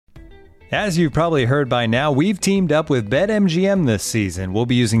As you've probably heard by now, we've teamed up with BetMGM this season. We'll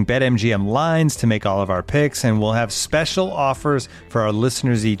be using BetMGM lines to make all of our picks, and we'll have special offers for our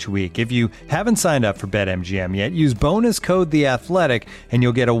listeners each week. If you haven't signed up for BetMGM yet, use bonus code The Athletic, and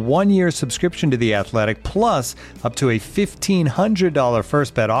you'll get a 1-year subscription to The Athletic, plus up to a $1,500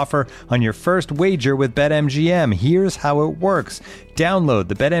 first bet offer on your first wager with BetMGM. Here's how it works. Download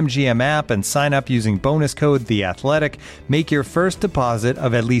the BetMGM app and sign up using bonus code The Athletic. Make your first deposit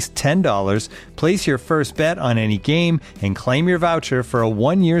of at least $10. Place your first bet on any game and claim your voucher for a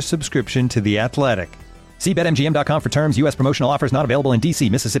 1-year subscription to The Athletic. See BetMGM.com for terms. U.S. promotional offers not available in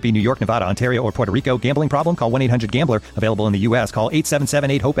D.C., Mississippi, New York, Nevada, Ontario, or Puerto Rico. Gambling problem? Call 1-800-GAMBLER. Available in the U.S. Call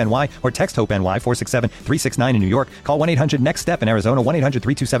 877-8-HOPE-NY or text HOPE-NY 467-369 in New York. Call 1-800-NEXT-STEP in Arizona.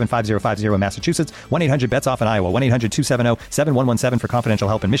 1-800-327-5050 in Massachusetts. 1-800-BETS-OFF in Iowa. 1-800-270-7117 for confidential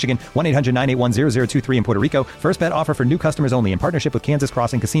help in Michigan. 1-800-981-0023 in Puerto Rico. First bet offer for new customers only in partnership with Kansas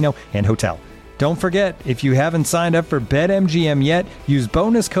Crossing Casino and Hotel. Don't forget, if you haven't signed up for BetMGM yet, use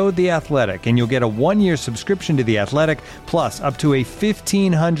bonus code The Athletic, and you'll get a 1-year subscription to The Athletic, plus up to a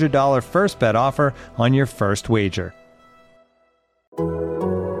 $1,500 first bet offer on your first wager.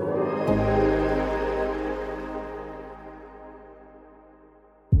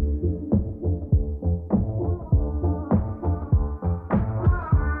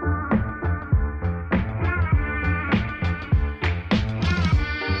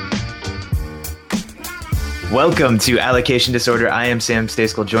 Welcome to Allocation Disorder. I am Sam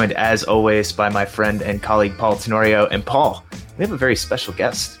Stejskal, joined as always by my friend and colleague Paul Tenorio. And Paul, we have a very special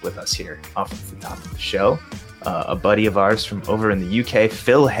guest with us here off the top of the show. A buddy of ours from over in the UK,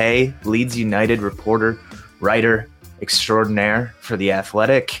 Phil Hay, Leeds United reporter, writer extraordinaire for The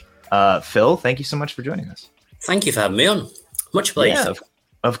Athletic. Phil, thank you so much for joining us. Thank you for having me on. Much obliged. Yeah,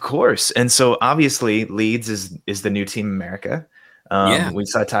 of course. And so obviously Leeds is the new Team America. We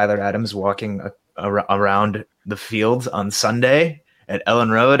saw Tyler Adams walking around the field on Sunday at Ellen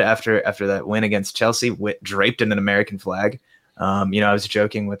Road after that win against Chelsea, draped in an American flag. I was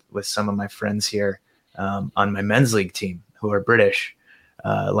joking with some of my friends here on my men's league team who are British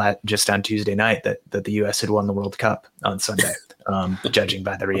just on Tuesday night that the U.S. had won the World Cup on Sunday, judging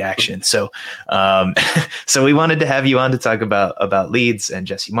by the reaction. So we wanted to have you on to talk about Leeds and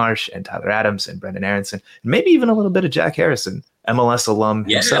Jesse Marsch and Tyler Adams and Brendan Aronson, and maybe even a little bit of Jack Harrison, MLS alum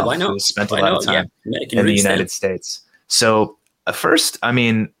himself, why not? who spent a lot of time in the United States. So first,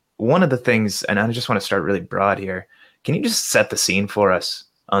 one of the things, and I just want to start really broad here, can you just set the scene for us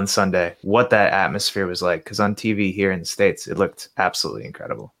on Sunday, what that atmosphere was like? Because on TV here in the States, it looked absolutely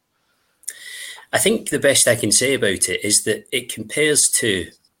incredible. I think the best I can say about it is that it compares to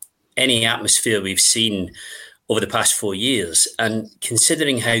any atmosphere we've seen over the past 4 years. And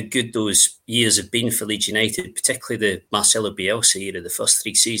considering how good those years have been for Leeds United, particularly the Marcelo Bielsa era, the first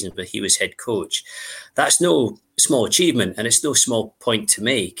 3 seasons where he was head coach, that's no small achievement, and it's no small point to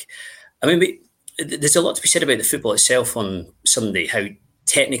make. There's a lot to be said about the football itself on Sunday, how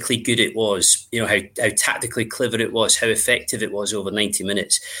technically good it was, how tactically clever it was, how effective it was over 90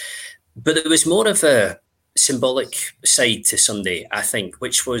 minutes. But there was more of a symbolic side to Sunday, I think,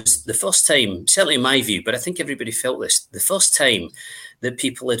 which was the first time, certainly in my view, but I think everybody felt this, the first time that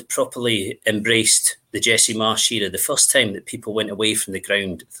people had properly embraced the Jesse Marsch era, the first time that people went away from the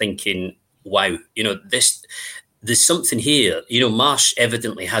ground thinking, wow, there's something here. Marsch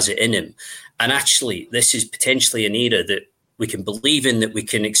evidently has it in him. And actually, this is potentially an era that we can believe in, that we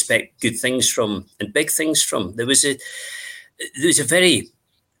can expect good things from and big things from. There was a very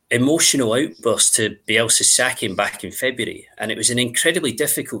emotional outburst to Bielsa's sacking back in February, and it was an incredibly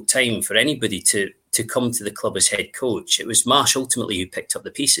difficult time for anybody to come to the club as head coach. It was Marsch ultimately who picked up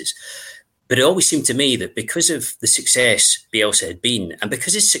the pieces. But it always seemed to me that because of the success Bielsa had been, and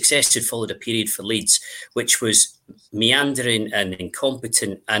because his success had followed a period for Leeds, which was meandering and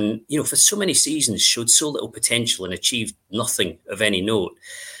incompetent, and for so many seasons showed so little potential and achieved nothing of any note,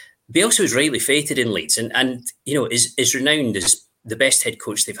 Bielsa was rightly fated in Leeds, and is renowned as the best head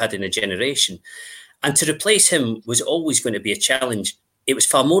coach they've had in a generation. And to replace him was always going to be a challenge. It was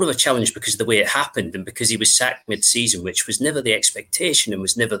far more of a challenge because of the way it happened and because he was sacked mid-season, which was never the expectation and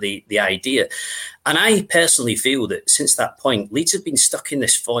was never the idea. And I personally feel that since that point, Leeds have been stuck in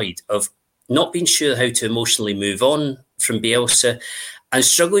this void of not being sure how to emotionally move on from Bielsa and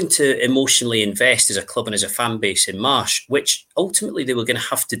struggling to emotionally invest as a club and as a fan base in Marsch, which ultimately they were going to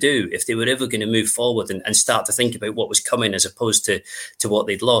have to do if they were ever going to move forward and start to think about what was coming as opposed to what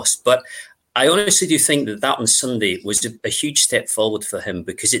they'd lost. But I honestly do think that on Sunday was a huge step forward for him,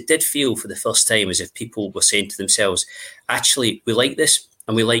 because it did feel for the first time as if people were saying to themselves, actually, we like this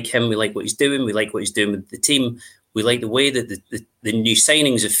and we like him. We like what he's doing. We like what he's doing with the team. We like the way that the new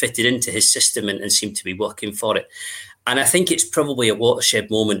signings have fitted into his system and seem to be working for it. And I think it's probably a watershed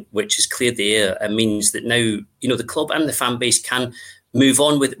moment which has cleared the air and means that now, the club and the fan base can move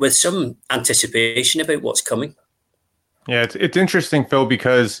on with some anticipation about what's coming. Yeah, it's interesting, Phil,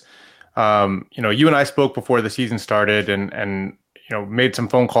 because, you and I spoke before the season started and made some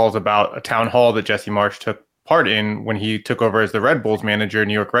phone calls about a town hall that Jesse Marsch took part in when he took over as the Red Bulls manager,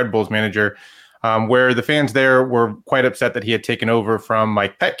 New York Red Bulls manager, where the fans there were quite upset that he had taken over from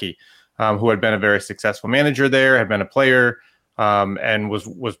Mike Petke, who had been a very successful manager there, had been a player, and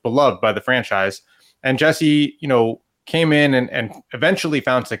was beloved by the franchise. And Jesse, came in and eventually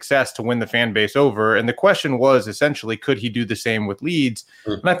found success to win the fan base over. And the question was essentially, could he do the same with Leeds?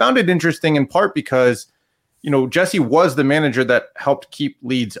 And I found it interesting in part because, Jesse was the manager that helped keep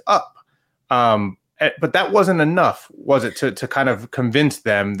Leeds up. But that wasn't enough, was it, to kind of convince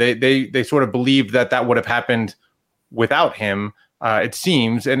them? They sort of believed that would have happened without him, it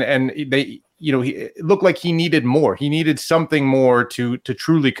seems. And they, it looked like he needed more. He needed something more to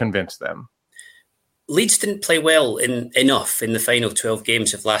truly convince them. Leeds didn't play well enough in the final 12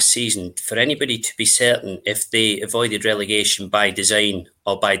 games of last season for anybody to be certain if they avoided relegation by design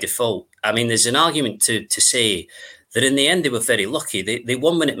or by default. I mean, there's an argument to say that in the end they were very lucky. They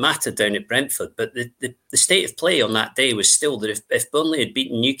won when it mattered down at Brentford, but the state of play on that day was still that if Burnley had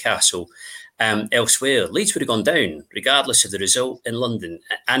beaten Newcastle elsewhere, Leeds would have gone down regardless of the result in London.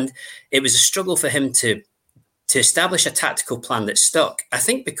 And it was a struggle for him to establish a tactical plan that stuck, I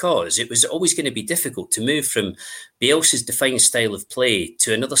think because it was always going to be difficult to move from Bielsa's defined style of play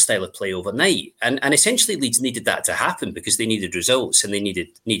to another style of play overnight. And essentially Leeds needed that to happen because they needed results and they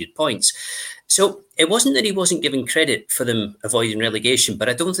needed points. So it wasn't that he wasn't giving credit for them avoiding relegation, but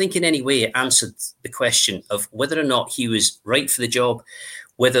I don't think in any way it answered the question of whether or not he was right for the job,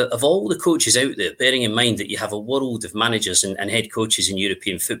 whether of all the coaches out there, bearing in mind that you have a world of managers and head coaches in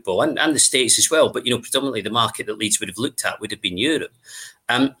European football and the States as well, but predominantly the market that Leeds would have looked at would have been Europe.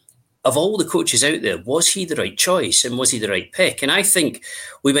 Of all the coaches out there, was he the right choice and was he the right pick? And I think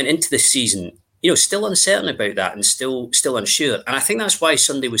we went into this season, still uncertain about that and still unsure. And I think that's why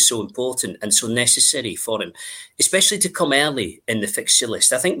Sunday was so important and so necessary for him, especially to come early in the fixture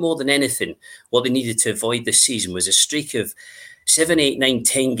list. I think more than anything, what they needed to avoid this season was a streak of 7, 8, 9,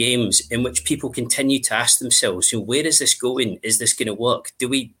 10 games in which people continue to ask themselves, where is this going? Is this going to work? Do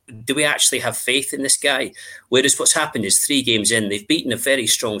we actually have faith in this guy? Whereas what's happened is 3 games in, they've beaten a very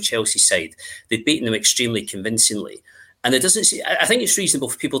strong Chelsea side. They've beaten them extremely convincingly. And I think it's reasonable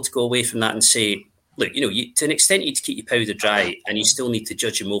for people to go away from that and say, look, to an extent you need to keep your powder dry and you still need to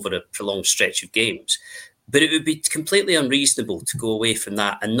judge him over a prolonged stretch of games. But it would be completely unreasonable to go away from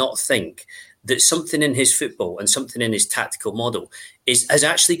that and not think that something in his football and something in his tactical model has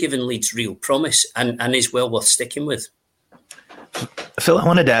actually given Leeds real promise and is well worth sticking with. Phil, I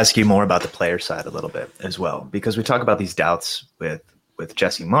wanted to ask you more about the player side a little bit as well, because we talk about these doubts with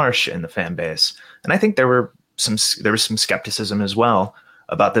Jesse Marsch and the fan base. And I think there was some skepticism as well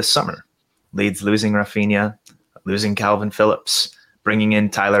about this summer. Leeds losing Rafinha, losing Calvin Phillips, bringing in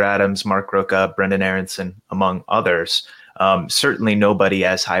Tyler Adams, Mark Roca, Brendan Aronson, among others. Certainly nobody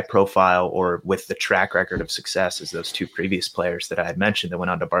as high profile or with the track record of success as those 2 previous players that I had mentioned that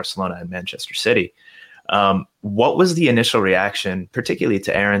went on to Barcelona and Manchester City. What was the initial reaction, particularly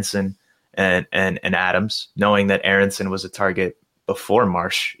to Aronson and Adams, knowing that Aronson was a target before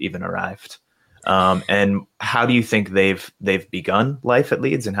Marsch even arrived? And how do you think they've begun life at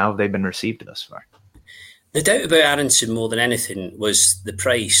Leeds and how have they been received thus far? The doubt about Aronson more than anything was the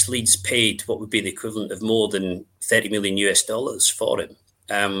price. Leeds paid what would be the equivalent of more than $30 million for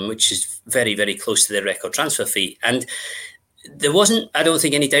him, which is very, very close to their record transfer fee. And there wasn't, I don't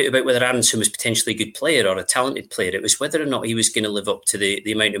think, any doubt about whether Aronson was potentially a good player or a talented player. It was whether or not he was going to live up to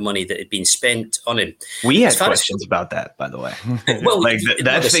the amount of money that had been spent on him. We had questions about that, by the way. Well,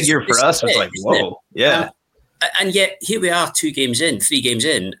 that figure for us was like, whoa, yeah. And yet here we are 3 games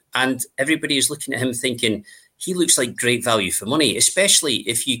in, and everybody is looking at him thinking he looks like great value for money, especially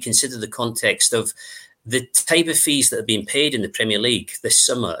if you consider the context of the type of fees that are being paid in the Premier League this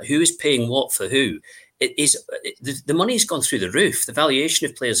summer. Who is paying what for who? The money has gone through the roof. The valuation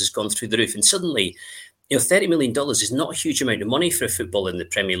of players has gone through the roof. And suddenly, $30 million is not a huge amount of money for a football in the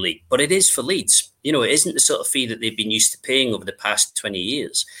Premier League, but it is for Leeds. It isn't the sort of fee that they've been used to paying over the past 20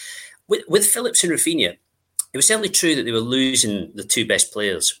 years. With Phillips and Rafinha, it was certainly true that they were losing the 2 best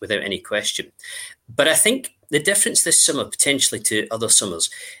players without any question. But I think the difference this summer, potentially to other summers,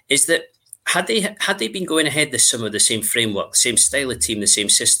 is that had they been going ahead this summer, the same framework, the same style of team, the same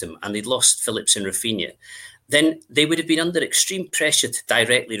system, and they'd lost Phillips and Rafinha, then they would have been under extreme pressure to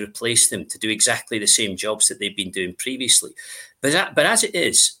directly replace them, to do exactly the same jobs that they've been doing previously. But as it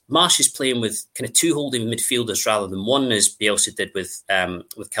is, Marsch is playing with kind of two holding midfielders rather than one, as Bielsa did with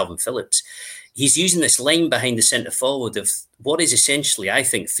Calvin Phillips. He's using this line behind the centre forward of what is essentially, I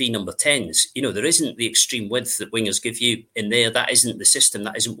think, 3 number 10s. You know, there isn't the extreme width that wingers give you in there. That isn't the system.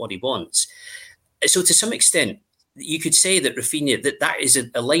 That isn't what he wants. So to some extent, you could say that Rafinha, that is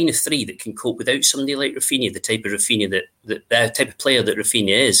a line of 3 that can cope without somebody like Rafinha, the type of Rafinha the type of player that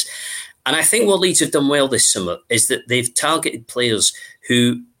Rafinha is. And I think what Leeds have done well this summer is that they've targeted players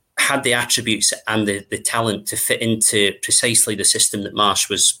who had the attributes and the talent to fit into precisely the system that Marsch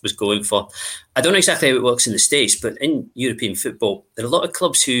was going for. I don't know exactly how it works in the States, but in European football, there are a lot of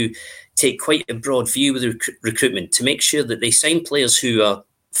clubs who take quite a broad view with recruitment to make sure that they sign players who are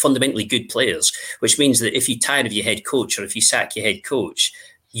fundamentally good players, which means that if you tire of your head coach or if you sack your head coach,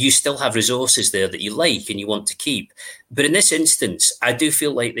 you still have resources there that you like and you want to keep. But in this instance, I do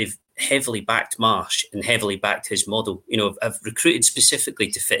feel like they've heavily backed Marsch and heavily backed his model. You know, I've recruited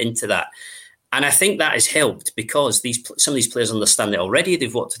specifically to fit into that. And I think that has helped because some of these players understand it already.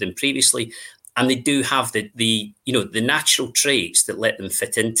 They've worked with him previously, and they do have the natural traits that let them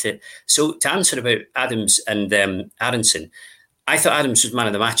fit into it. So to answer about Adams and Aronson, I thought Adams was man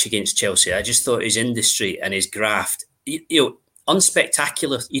of the match against Chelsea. I just thought his industry and his graft,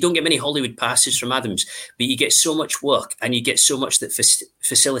 unspectacular. You don't get many Hollywood passes from Adams, but you get so much work and you get so much that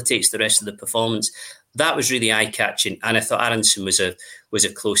facilitates the rest of the performance. That was really eye-catching, and I thought Aronson was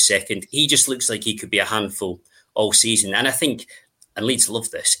a close second. He just looks like he could be a handful all season, and I think, and Leeds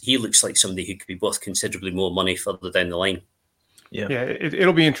love this, he looks like somebody who could be worth considerably more money further down the line. Yeah,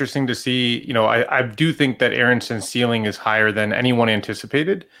 it'll be interesting to see. You know, I do think that Aronson's ceiling is higher than anyone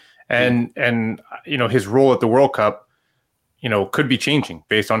anticipated, and you know, his role at the World Cup, you know, could be changing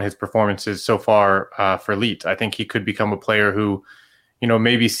based on his performances so far for Leeds. I think he could become a player who, you know,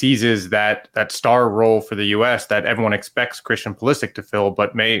 maybe seizes that star role for the U.S. that everyone expects Christian Pulisic to fill,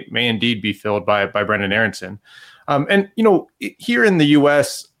 but may indeed be filled by Brenden Aaronson. And you know, here in the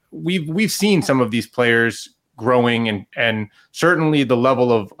U.S., we've seen some of these players growing, and certainly the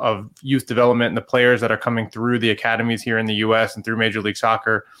level of youth development and the players that are coming through the academies here in the U.S. and through Major League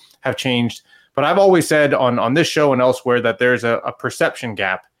Soccer have changed. But I've always said on this show and elsewhere that there's a perception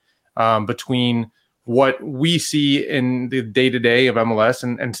gap between what we see in the day-to-day of MLS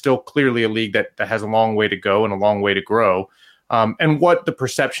and still clearly a league that has a long way to go and a long way to grow, and what the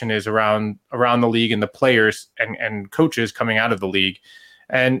perception is around the league and the players and coaches coming out of the league.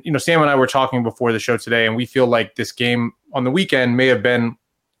 And, you know, Sam and I were talking before the show today, and we feel like this game on the weekend may have been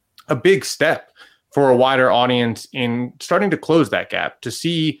a big step for a wider audience in starting to close that gap, to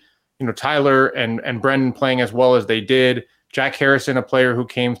see, you know, Tyler and Brenden playing as well as they did. Jack Harrison, a player who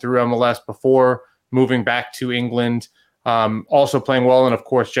came through MLS before moving back to England, also playing well, and of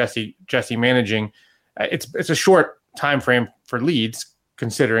course Jesse managing. It's a short time frame for Leeds,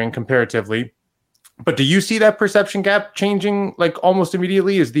 considering comparatively. But do you see that perception gap changing like almost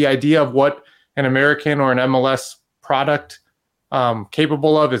immediately? Is the idea of what an American or an MLS product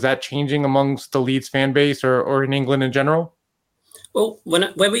capable of, is that changing amongst the Leeds fan base or in England in general? Well, when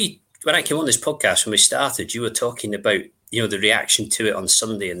I came on this podcast, when we started, you were talking about, you know, the reaction to it on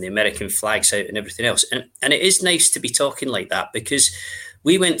Sunday and the American flags out and everything else. And it is nice to be talking like that, because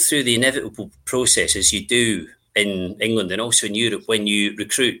we went through the inevitable process, as you do in England and also in Europe, when you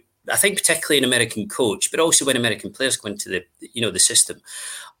recruit, I think particularly an American coach, but also when American players go into the system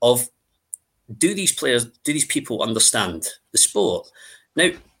of, do these people understand the sport?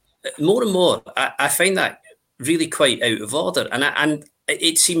 Now, more and more, I find that really quite out of order. And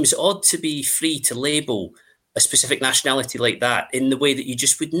it seems odd to be free to label a specific nationality like that in the way that you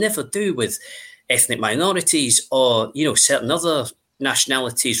just would never do with ethnic minorities or, you know, certain other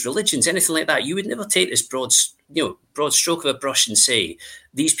nationalities, religions, anything like that. You would never take this broad stroke of a brush and say,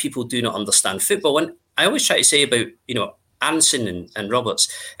 these people do not understand football. And I always try to say about, you know, Aronson and Roberts,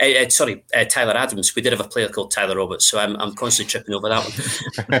 Tyler Adams. We did have a player called Tyler Roberts, so I'm constantly tripping over that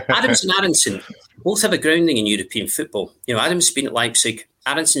one. Adams and Aronson both have a grounding in European football. You know, Adams has been at Leipzig,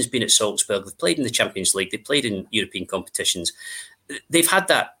 Aronson's been at Salzburg. They've played in the Champions League. They've played in European competitions. They've had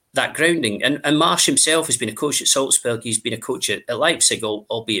that grounding. And Marsch himself has been a coach at Salzburg. He's been a coach at Leipzig,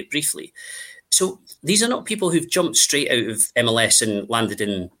 albeit briefly. So these are not people who've jumped straight out of MLS and landed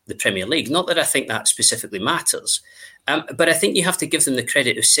in the Premier League. Not that I think that specifically matters. But I think you have to give them the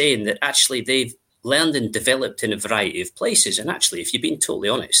credit of saying that actually they've learned and developed in a variety of places. And actually, if you're being totally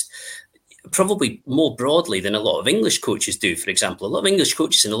honest, probably more broadly than a lot of English coaches do. For example, a lot of English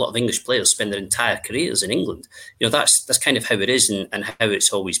coaches and a lot of English players spend their entire careers in England. That's kind of how it is and how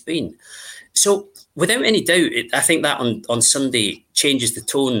it's always been. So without any doubt, I think that on Sunday changes the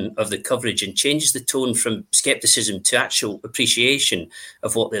tone of the coverage and changes the tone from scepticism to actual appreciation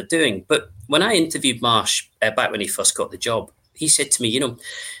of what they're doing. But when I interviewed Marsch back when he first got the job, he said to me,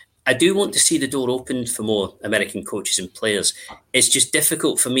 I do want to see the door opened for more American coaches and players. It's just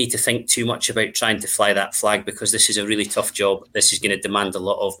difficult for me to think too much about trying to fly that flag because this is a really tough job. This is going to demand a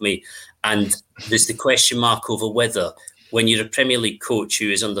lot of me. And there's the question mark over whether, when you're a Premier League coach who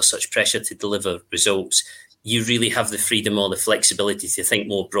is under such pressure to deliver results, you really have the freedom or the flexibility to think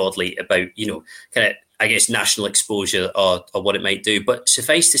more broadly about, kind of, I guess, national exposure or what it might do. But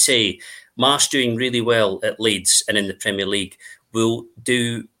suffice to say, Marsch doing really well at Leeds and in the Premier League will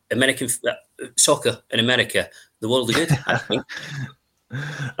do American soccer in America the world of good, I think.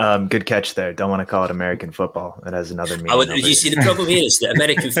 Good catch there. Don't want to call it American football. It has another meaning. You see, the problem here is that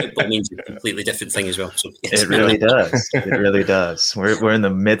American football means a completely different thing as well. So, yes. It really does. It really does. We're in the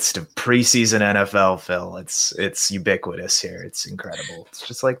midst of preseason NFL, Phil. It's ubiquitous here. It's incredible. It's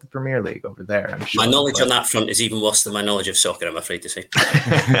just like the Premier League over there. I'm sure. My knowledge on that front is even worse than my knowledge of soccer, I'm afraid to say.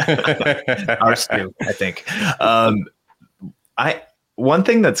 Ours too, I think. One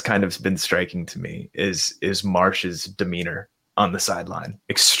thing that's kind of been striking to me is Marsch's demeanor on the sideline.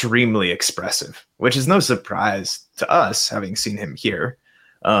 Extremely expressive, which is no surprise to us having seen him here.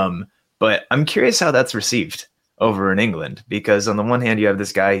 But I'm curious how that's received over in England, because on the one hand, you have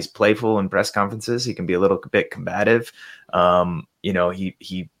this guy, he's playful in press conferences. He can be a little bit combative.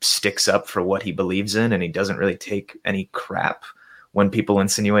 He sticks up for what he believes in, and he doesn't really take any crap when people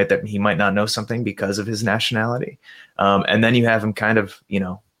insinuate that he might not know something because of his nationality. And then you have him kind of,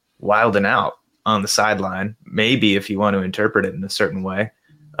 wilding out on the sideline, maybe if you want to interpret it in a certain way,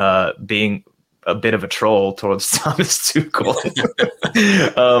 being a bit of a troll towards Thomas Tuchel.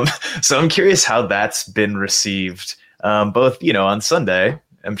 So I'm curious how that's been received, both, on Sunday.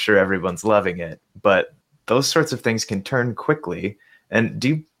 I'm sure everyone's loving it, but those sorts of things can turn quickly. And do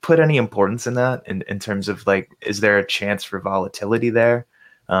you put any importance in that in terms of, like, is there a chance for volatility there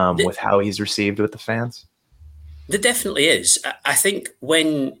with how he's received with the fans? There definitely is. I think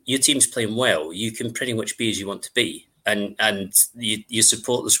when your team's playing well, you can pretty much be as you want to be. And your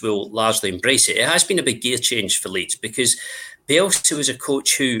supporters will largely embrace it. It has been a big gear change for Leeds because Bielsa was a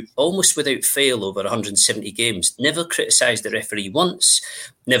coach who, almost without fail over 170 games, never criticised the referee once,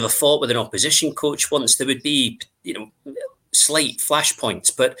 never fought with an opposition coach once. There would be, slight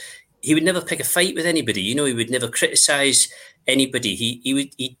flashpoints, but he would never pick a fight with anybody. He would never criticise anybody.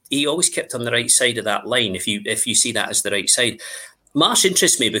 He always kept on the right side of that line. If you see that as the right side, Marsch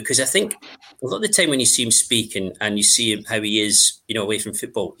interests me because I think a lot of the time when you see him speak and you see him how he is, away from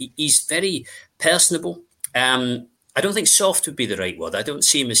football, he's very personable. I don't think soft would be the right word. I don't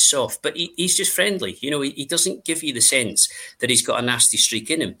see him as soft, but he's just friendly. He doesn't give you the sense that he's got a nasty streak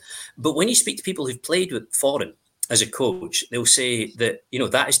in him. But when you speak to people who've played for him as a coach, they'll say that,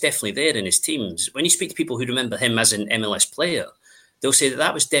 that is definitely there in his teams. When you speak to people who remember him as an MLS player, they'll say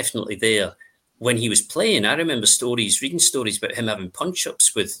that was definitely there when he was playing. I remember reading stories about him having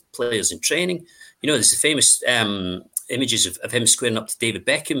punch-ups with players in training. There's the famous images of him squaring up to David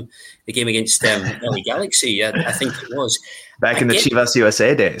Beckham, the game against LA Galaxy, I think it was. Back in the Chivas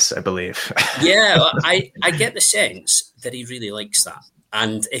USA days, I believe. Yeah, I get the sense that he really likes that.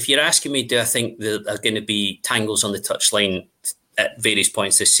 And if you're asking me, do I think there are going to be tangles on the touchline at various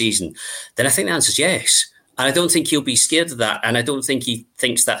points this season, then I think the answer is yes. And I don't think he'll be scared of that. And I don't think he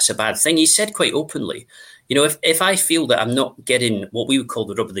thinks that's a bad thing. He said quite openly, if I feel that I'm not getting what we would call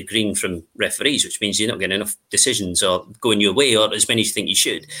the rub of the green from referees, which means you're not getting enough decisions or going your way or as many as you think you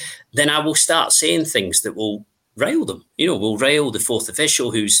should, then I will start saying things that will rile them. Will rile the fourth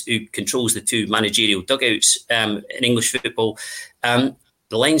official who controls the two managerial dugouts in English football.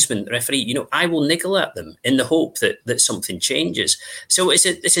 The linesman, the referee, I will niggle at them in the hope that something changes. So it's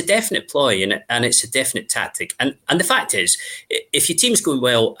a definite ploy and it's a definite tactic. And the fact is, if your team's going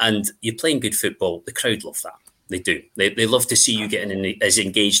well and you're playing good football, the crowd love that. They do. They love to see you getting as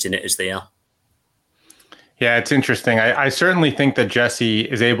engaged in it as they are. Yeah, it's interesting. I certainly think that Jesse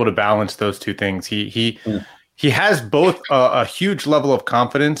is able to balance those two things. He has both a huge level of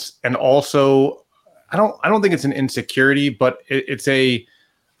confidence and also, I don't think it's an insecurity, but it's a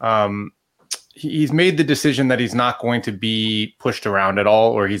he's made the decision that he's not going to be pushed around at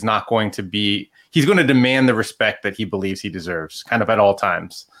all, or he's going to demand the respect that he believes he deserves kind of at all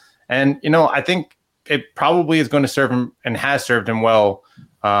times. And, I think it probably is going to serve him and has served him well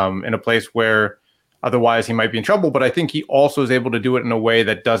in a place where Otherwise, he might be in trouble. But I think he also is able to do it in a way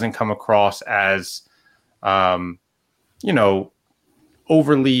that doesn't come across as,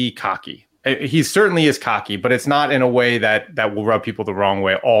 overly cocky. He certainly is cocky, but it's not in a way that will rub people the wrong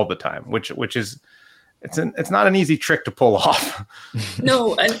way all the time, which is it's not an easy trick to pull off.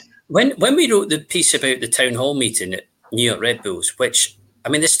 No, and when we wrote the piece about the town hall meeting at New York Red Bulls, which, I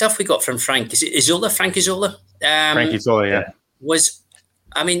mean, the stuff we got from Frank Isola, Frank Isola, yeah, was,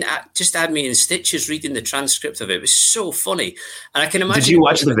 I mean, just had me in stitches reading the transcript of it. It was so funny, and I can imagine. Did you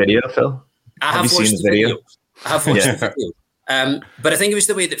watch the video, Phil? Have you seen the video? I have watched the video. But I think it was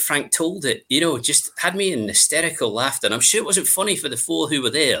the way that Frank told it, just had me in hysterical laughter. And I'm sure it wasn't funny for the four who were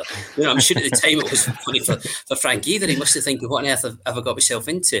there. I'm sure at the time it wasn't funny for Frank either. He must have thinking, what on earth have I got myself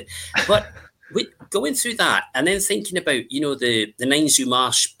into? But going through that and then thinking about, the 9 Zoo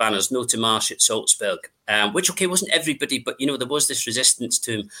Marsh banners, no to Marsh at Salzburg, which, wasn't everybody, but, there was this resistance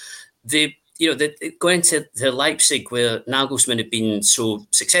to him. Going to Leipzig where Nagelsmann had been so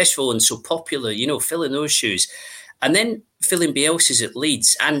successful and so popular, filling those shoes. And then filling Bielsa's at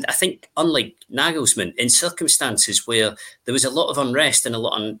Leeds. And I think, unlike Nagelsmann, in circumstances where there was a lot of unrest and a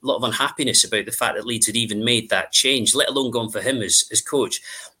lot of unhappiness about the fact that Leeds had even made that change, let alone gone for him as coach,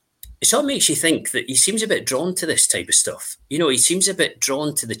 it sort of makes you think that he seems a bit drawn to this type of stuff. He seems a bit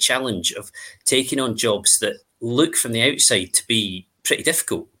drawn to the challenge of taking on jobs that look from the outside to be pretty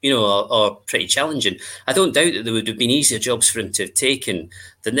difficult, or pretty challenging. I don't doubt that there would have been easier jobs for him to have taken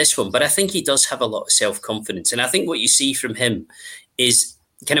than this one, but I think he does have a lot of self-confidence. And I think what you see from him is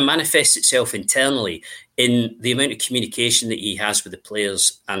kind of manifests itself internally in the amount of communication that he has with the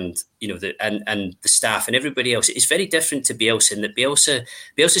players and, the staff and everybody else. It's very different to Bielsa, in that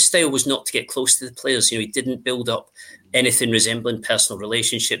Bielsa's style was not to get close to the players. He didn't build up anything resembling personal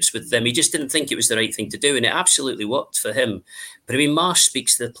relationships with them. He just didn't think it was the right thing to do, and it absolutely worked for him. But I mean, Marsh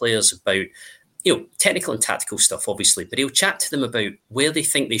speaks to the players about, technical and tactical stuff, obviously, but he'll chat to them about where they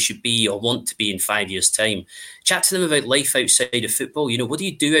think they should be or want to be in 5 years' time. Chat to them about life outside of football. What do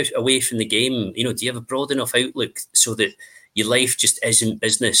you do away from the game? Do you have a broad enough outlook so that your life just isn't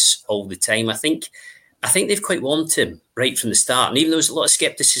business all the time? I think they've quite warmed him right from the start. And even though there's a lot of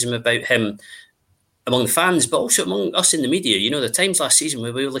scepticism about him among the fans, but also among us in the media, the times last season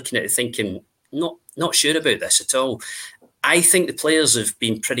where we were looking at it thinking, not sure about this at all. I think the players have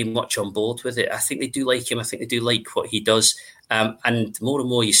been pretty much on board with it. I think they do like him. I think they do like what he does. And more and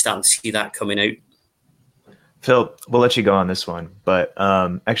more you're starting to see that coming out. Phil, we'll let you go on this one, but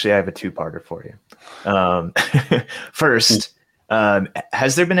actually I have a two-parter for you. First,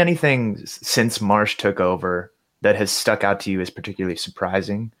 has there been anything since Marsh took over that has stuck out to you as particularly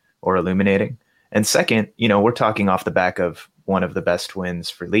surprising or illuminating? And second, we're talking off the back of one of the best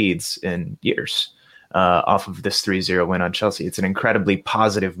wins for Leeds in years, off of this 3-0 win on Chelsea. It's an incredibly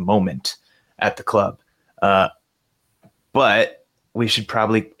positive moment at the club. But we should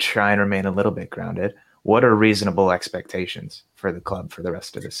probably try and remain a little bit grounded. What are reasonable expectations for the club for the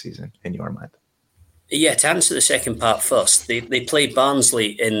rest of the season in your mind? Yeah, to answer the second part first, they play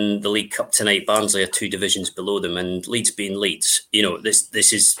Barnsley in the League Cup tonight. Barnsley are 2 divisions below them, and Leeds being Leeds,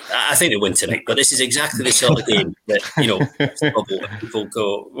 this is, I think they win tonight, but this is exactly the sort of game that, people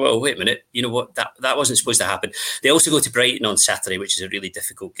go, well, wait a minute, you know what, that wasn't supposed to happen. They also go to Brighton on Saturday, which is a really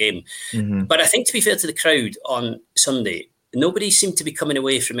difficult game. Mm-hmm. But I think, to be fair to the crowd on Sunday, nobody seemed to be coming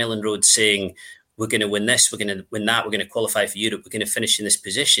away from Ellen Road saying, we're going to win this, we're going to win that, we're going to qualify for Europe, we're going to finish in this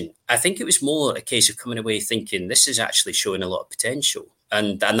position. I think it was more a case of coming away thinking this is actually showing a lot of potential.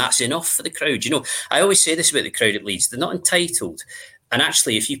 And that's enough for the crowd. I always say this about the crowd at Leeds. They're not entitled. And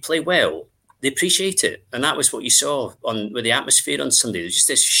actually, if you play well, they appreciate it. And that was what you saw with the atmosphere on Sunday. There's just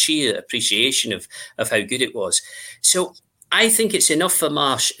this sheer appreciation of how good it was. So I think it's enough for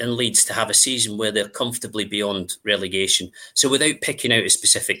Marsh and Leeds to have a season where they're comfortably beyond relegation. So without picking out a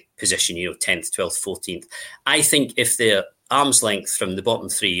specific position, 10th, 12th, 14th, I think if they're arm's length from the bottom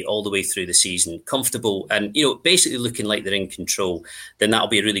 3 all the way through the season, comfortable and, basically looking like they're in control, then that'll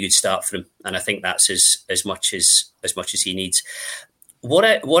be a really good start for him. And I think that's as much as he needs. What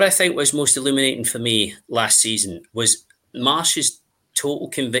I think was most illuminating for me last season was Marsh's total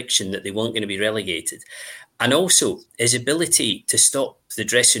conviction that they weren't going to be relegated. And also his ability to stop the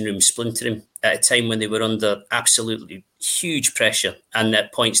dressing room splintering at a time when they were under absolutely huge pressure and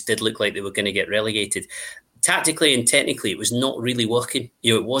at points did look like they were going to get relegated. Tactically and technically, it was not really working.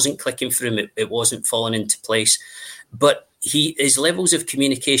 It wasn't clicking for him. It wasn't falling into place. But his levels of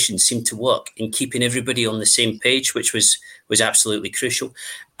communication seemed to work in keeping everybody on the same page, which was absolutely crucial.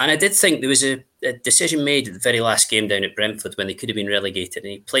 And I did think there was a a decision made at the very last game down at Brentford when they could have been relegated.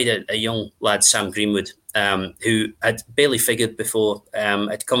 And he played a young lad, Sam Greenwood, who had barely figured before,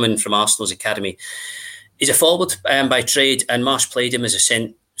 had come in from Arsenal's academy. He's a forward by trade, and Marsch played him as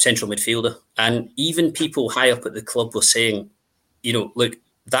a central midfielder. And even people high up at the club were saying, look,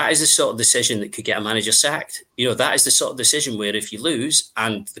 that is the sort of decision that could get a manager sacked. That is the sort of decision where if you lose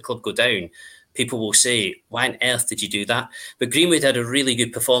and the club go down, people will say, why on earth did you do that? But Greenwood had a really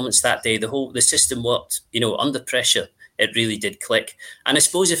good performance that day. The system worked, under pressure. It really did click. And I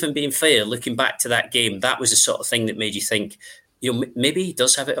suppose if I'm being fair, looking back to that game, that was the sort of thing that made you think, maybe he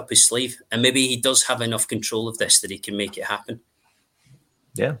does have it up his sleeve, and maybe he does have enough control of this that he can make it happen.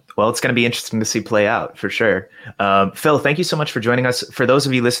 Yeah, well, it's going to be interesting to see play out for sure. Phil, thank you so much for joining us. For those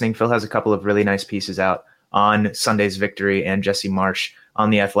of you listening, Phil has a couple of really nice pieces out on Sunday's victory and Jesse Marsch on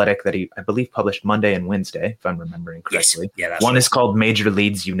The Athletic that he, I believe, published Monday and Wednesday, if I'm remembering correctly. Yes. Yeah, one is called Major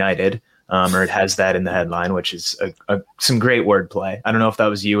Leeds United, or it has that in the headline, which is some great wordplay. I don't know if that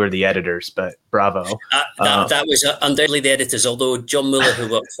was you or the editors, but bravo. That was undoubtedly the editors, although John Muller,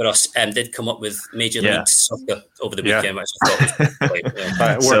 who worked for us, did come up with Major Leeds Soccer over the weekend, which I thought was great.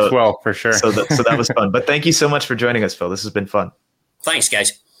 It works well, for sure. So that was fun. But thank you so much for joining us, Phil. This has been fun. Thanks,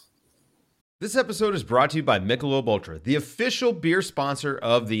 guys. This episode is brought to you by Michelob Ultra, the official beer sponsor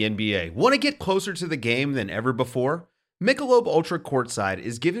of the NBA. Want to get closer to the game than ever before? Michelob Ultra Courtside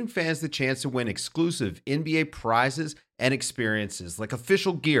is giving fans the chance to win exclusive NBA prizes and experiences like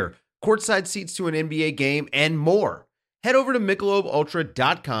official gear, courtside seats to an NBA game, and more. Head over to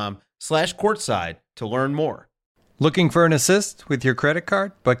MichelobUltra.com/courtside to learn more. Looking for an assist with your credit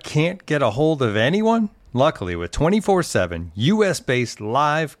card, but can't get a hold of anyone? Luckily, with 24/7 U.S.-based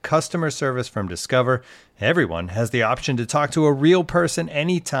live customer service from Discover, everyone has the option to talk to a real person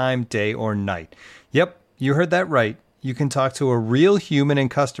anytime, day or night. Yep, you heard that right. You can talk to a real human in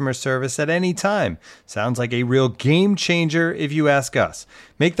customer service at any time. Sounds like a real game changer if you ask us.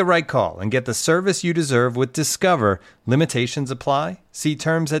 Make the right call and get the service you deserve with Discover. Limitations apply. See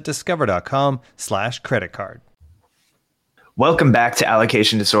terms at discover.com/creditcard. Welcome back to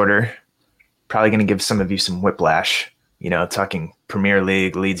Allocation Disorder. Probably going to give some of you some whiplash, talking Premier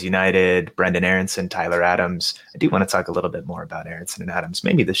League, Leeds United, Brendan Aronson, Tyler Adams. I do want to talk a little bit more about Aronson and Adams.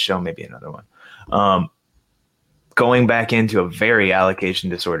 Maybe this show, maybe another one. Going back into a very allocation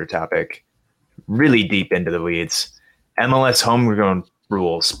disorder topic, really deep into the weeds. MLS homegrown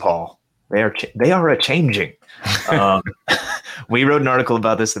rules, Paul. They are a changing. We wrote an article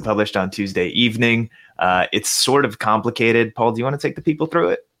about this that published on Tuesday evening. It's sort of complicated. Paul, do you want to take the people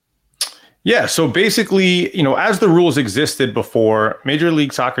through it? Yeah, so basically, as the rules existed before, Major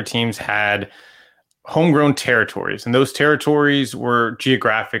League Soccer teams had homegrown territories, and those territories were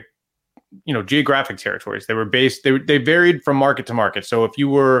geographic territories. They were they varied from market to market. So if you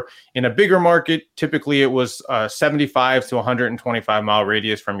were in a bigger market, typically it was 75 to 125 mile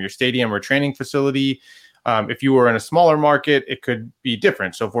radius from your stadium or training facility. If you were in a smaller market, it could be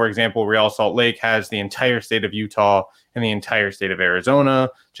different. So for example, Real Salt Lake has the entire state of Utah and the entire state of Arizona,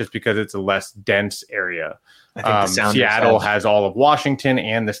 just because it's a less dense area. I think Seattle has all of Washington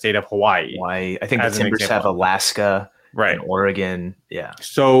and the state of Hawaii. I think the Timbers have Alaska, right, and Oregon. Yeah.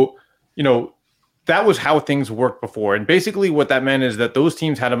 So, that was how things worked before. And basically what that meant is that those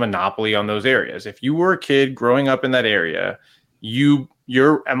teams had a monopoly on those areas. If you were a kid growing up in that area,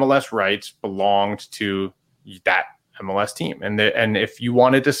 your MLS rights belonged to that MLS team. And if you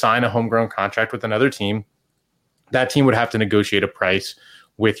wanted to sign a homegrown contract with another team, that team would have to negotiate a price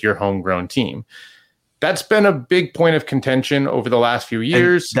with your homegrown team. That's been a big point of contention over the last few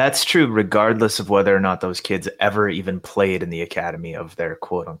years. And that's true regardless of whether or not those kids ever even played in the academy of their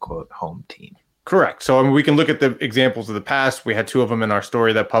quote unquote home team. Correct. So we can look at the examples of the past. We had two of them in our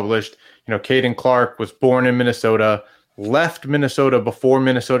story that published. Caden Clark was born in Minnesota, left Minnesota before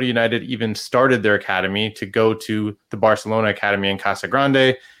Minnesota United even started their academy to go to the Barcelona Academy in Casa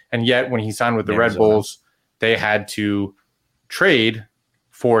Grande. And yet when he signed with the Red Bulls, they had to trade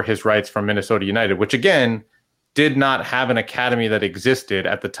for his rights from Minnesota United, which again did not have an academy that existed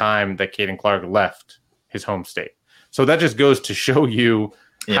at the time that Caden Clark left his home state. So that just goes to show you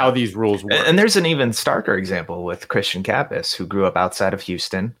how these rules work. And there's an even starker example with Christian Kappas, who grew up outside of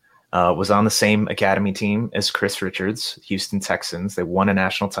Houston, was on the same academy team as Chris Richards, Houston Texans. They won a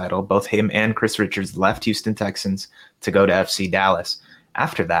national title. Both him and Chris Richards left Houston Texans to go to FC Dallas.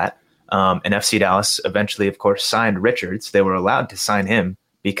 After that, and FC Dallas eventually, of course, signed Richards. They were allowed to sign him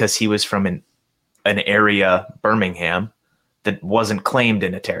because he was from an area, Birmingham, that wasn't claimed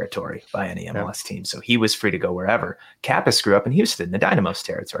in a territory by any MLS team. So he was free to go wherever. Kappas grew up in Houston, the Dynamo's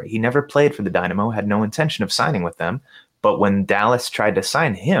territory. He never played for the Dynamo, had no intention of signing with them. But when Dallas tried to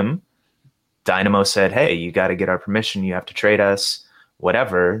sign him, Dynamo said, hey, you got to get our permission. You have to trade us,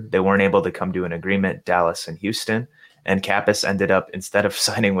 whatever. They weren't able to come to an agreement, Dallas and Houston. And Kappas ended up, instead of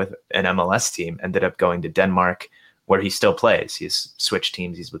signing with an MLS team, ended up going to Denmark, where he still plays. He's switched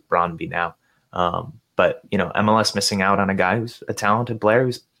teams. He's with Brøndby now. But, MLS missing out on a guy who's a talented player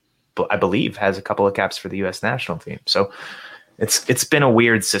who's, I believe, has a couple of caps for the U.S. national team. So it's been a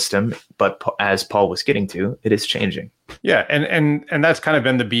weird system, but as Paul was getting to, it is changing. Yeah, and that's kind of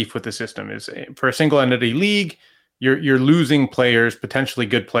been the beef with the system is for a single entity league, you're losing players, potentially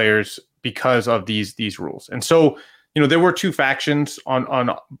good players, because of these rules. And so, there were two factions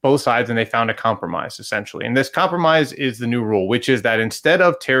on both sides, and they found a compromise essentially. And this compromise is the new rule, which is that instead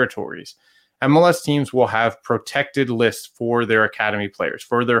of territories, MLS teams will have protected lists for their academy players,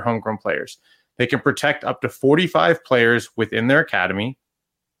 for their homegrown players. They can protect up to 45 players within their academy.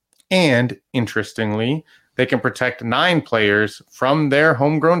 And interestingly, they can protect 9 players from their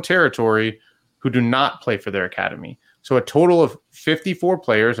homegrown territory who do not play for their academy. So a total of 54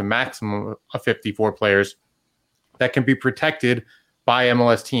 players, a maximum of 54 players that can be protected by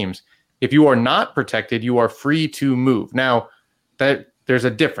MLS teams. If you are not protected, you are free to move. Now, there's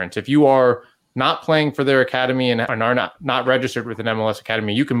a difference. If you are not playing for their academy and are not registered with an MLS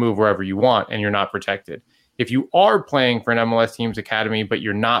academy, you can move wherever you want and you're not protected. If you are playing for an MLS team's academy, but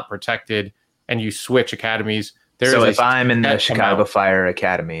you're not protected and you switch academies, so if I'm in the Chicago Fire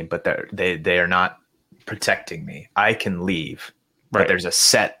Academy, but they are not protecting me, I can leave. Right. But there's a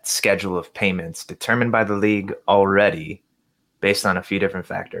set schedule of payments determined by the league already based on a few different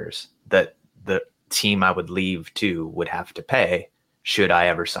factors that the team I would leave to would have to pay should I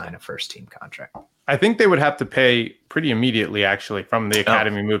ever sign a first team contract. I think they would have to pay pretty immediately, actually, from the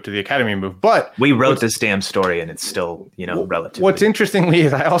academy move to the academy move. But we wrote this damn story, and it's still, relatively. What's interestingly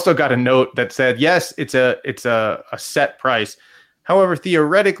is I also got a note that said, yes, it's a set price. However,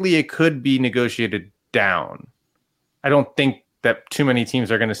 theoretically, it could be negotiated down. I don't think that too many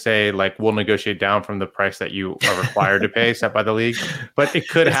teams are going to say, like, we'll negotiate down from the price that you are required to pay set by the league. But it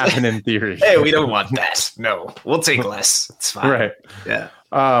could happen in theory. Hey, we don't want that. No, we'll take less. It's fine. Right. Yeah.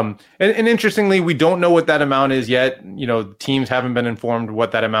 And interestingly, we don't know what that amount is yet. Teams haven't been informed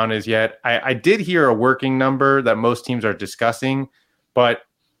what that amount is yet. I did hear a working number that most teams are discussing, but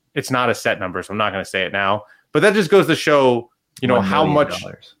it's not a set number, so I'm not going to say it now. But that just goes to show, how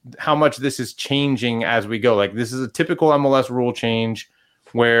much this is changing as we go. Like, this is a typical MLS rule change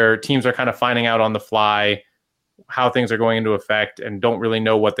where teams are kind of finding out on the fly how things are going into effect and don't really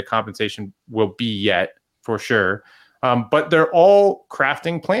know what the compensation will be yet, for sure. But they're all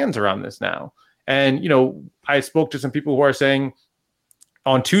crafting plans around this now. And, I spoke to some people who are saying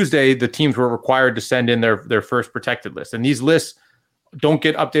on Tuesday, the teams were required to send in their first protected list. And these lists don't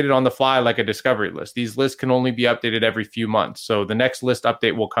get updated on the fly like a discovery list. These lists can only be updated every few months. So the next list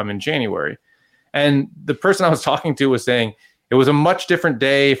update will come in January. And the person I was talking to was saying it was a much different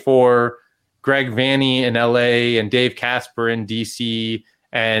day for Greg Vanney in LA and Dave Casper in DC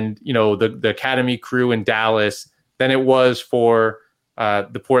and, the Academy crew in Dallas than it was for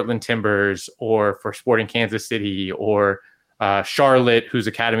the Portland Timbers or for Sporting Kansas City or Charlotte, whose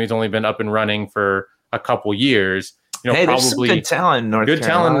academy's only been up and running for a couple years. Hey, there's some good talent in North Carolina. Good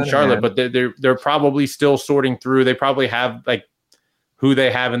talent in Charlotte, but they're probably still sorting through. They probably have, like, who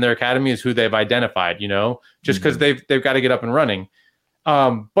they have in their academy is who they've identified, just because they've got to get up and running.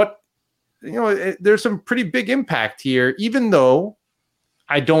 But there's some pretty big impact here, even though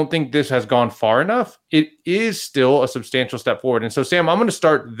I don't think this has gone far enough. It is still a substantial step forward. And so, Sam, I'm going to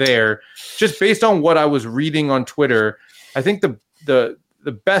start there. Just based on what I was reading on Twitter, I think the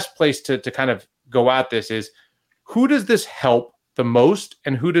best place to kind of go at this is, who does this help the most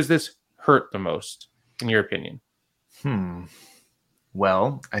and who does this hurt the most, in your opinion?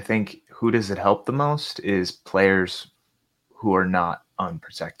 Well, I think who does it help the most is players who are not on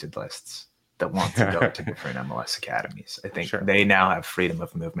protected lists that want to go to different MLS academies. I think they now have freedom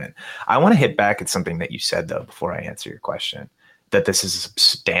of movement. I want to hit back at something that you said, though, before I answer your question, that this is a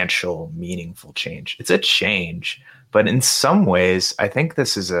substantial, meaningful change. It's a change, but in some ways, I think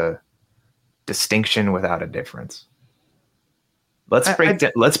this is a distinction without a difference. Let's break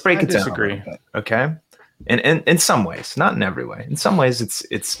it down a little bit, okay? And in some ways, not in every way. In some ways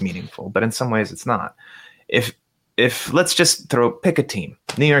it's meaningful, but in some ways it's not. If let's just pick a team,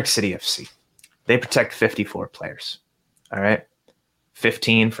 New York City FC. They protect 54 players. All right?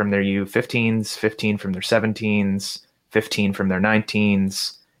 15 from their U15s, 15 from their 17s, 15 from their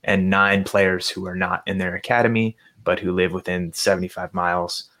 19s, and 9 players who are not in their academy but who live within 75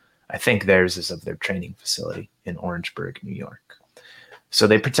 miles. I think theirs is of their training facility in Orangeburg, New York. So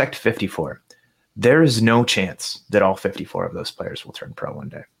they protect 54. There is no chance that all 54 of those players will turn pro one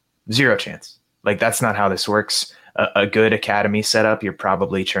day. Zero chance. Like, that's not how this works. A good academy setup, you're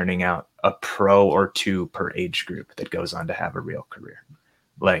probably churning out a pro or two per age group that goes on to have a real career.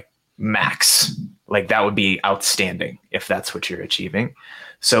 Like, max. Like, that would be outstanding if that's what you're achieving.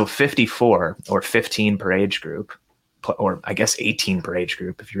 So 54 or 15 per age group, or I guess 18 per age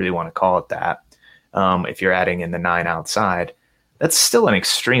group, if you really want to call it that, if you're adding in the 9 outside, that's still an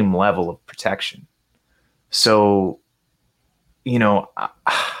extreme level of protection. So, you know,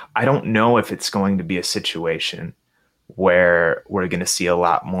 I don't know if it's going to be a situation where we're going to see a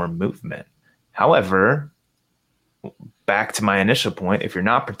lot more movement. However, back to my initial point, if you're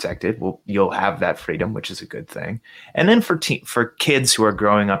not protected, well, you'll have that freedom, which is a good thing. And then for kids who are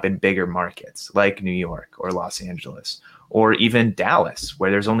growing up in bigger markets like New York or Los Angeles or even Dallas,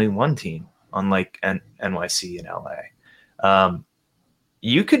 where there's only one team, unlike NYC and LA,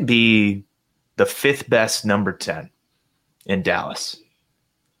 you could be the 5th best number 10 in Dallas,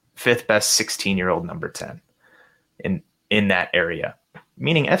 5th best 16-year-old number 10 in that area,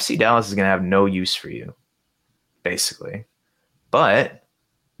 meaning FC Dallas is going to have no use for you, basically. But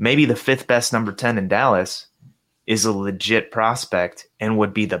maybe the 5th best number 10 in Dallas is a legit prospect and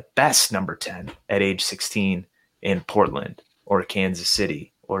would be the best number 10 at age 16 in Portland or Kansas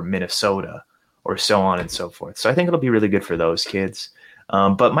City or Minnesota or so on and so forth. So I think it'll be really good for those kids.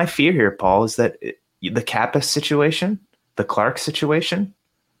 But my fear here, Paul, is that the Kappa situation, the Clark situation,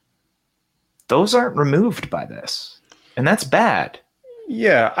 those aren't removed by this. And that's bad.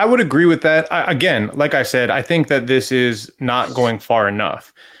 Yeah, I would agree with that. Again, like I said, I think that this is not going far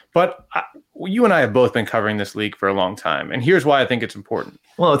enough. But you and I have both been covering this league for a long time. And here's why I think it's important.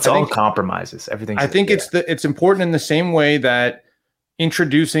 Well, it's all compromises. Everything. I think it's important in the same way that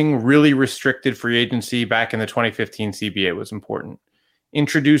introducing really restricted free agency back in the 2015 CBA was important.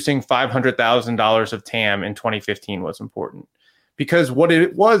 Introducing $500,000 of TAM in 2015 was important. Because what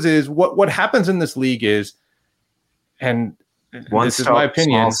it was is what happens in this league is, and this is my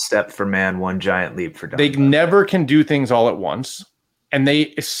opinion, small step for man, one giant leap for dog. They never can do things all at once, and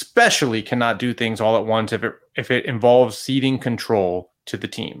they especially cannot do things all at once if it involves ceding control to the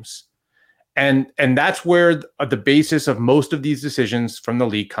teams. And that's where the basis of most of these decisions from the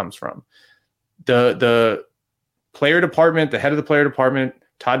league comes from. The player department, the head of the player department,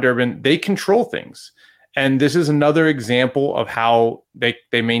 Todd Durbin, they control things. And this is another example of how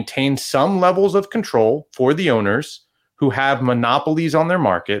they maintain some levels of control for the owners who have monopolies on their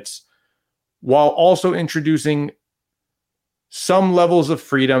markets, while also introducing some levels of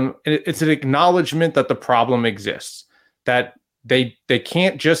freedom. It's an acknowledgement that the problem exists, that they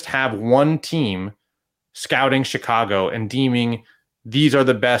can't just have one team scouting Chicago and deeming these are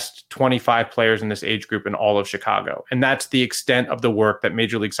the best 25 players in this age group in all of Chicago. And that's the extent of the work that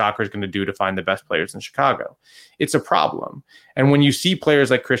Major League Soccer is going to do to find the best players in Chicago. It's a problem. And when you see players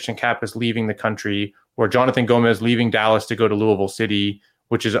like Christian Kappas leaving the country, or Jonathan Gomez leaving Dallas to go to Louisville City,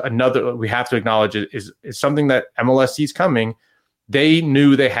 which is another, we have to acknowledge is something that MLS sees coming, they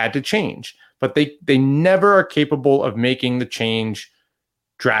knew they had to change. But they never are capable of making the change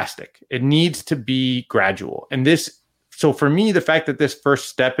drastic. It needs to be gradual. And so for me, the fact that this first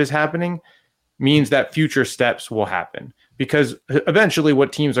step is happening means that future steps will happen, because eventually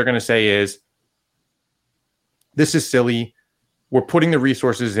what teams are going to say is, this is silly. We're putting the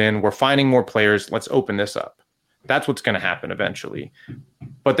resources in. We're finding more players. Let's open this up. That's what's going to happen eventually.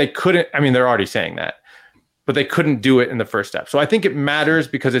 But they couldn't. I mean, they're already saying that, but they couldn't do it in the first step. So I think it matters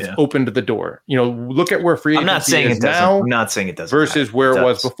because it's opened the door. You know, look at where free agency is now. I'm not saying it doesn't versus matter. where it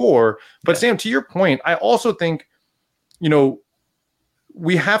was before. But Sam, to your point, I also think, you know,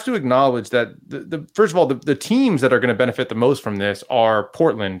 we have to acknowledge that first of all, the teams that are going to benefit the most from this are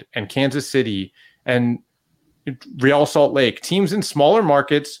Portland and Kansas City and Real Salt Lake, teams in smaller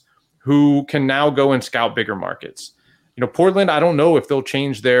markets who can now go and scout bigger markets. You know, Portland, I don't know if they'll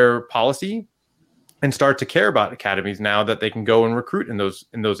change their policy and start to care about academies now that they can go and recruit in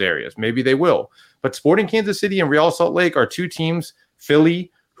those areas. Maybe they will. But Sporting Kansas City and Real Salt Lake are two teams,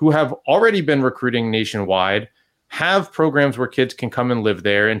 Philly, who have already been recruiting nationwide, have programs where kids can come and live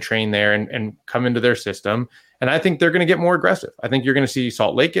there and train there and come into their system. And I think they're going to get more aggressive. I think you're going to see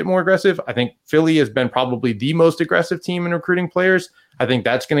Salt Lake get more aggressive. I think Philly has been probably the most aggressive team in recruiting players. I think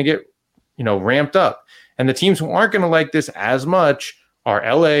that's going to get, you know, ramped up. And the teams who aren't going to like this as much are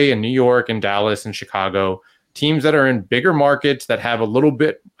LA and New York and Dallas and Chicago, teams that are in bigger markets that have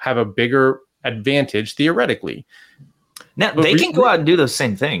a bigger advantage theoretically. Now they can go out and do those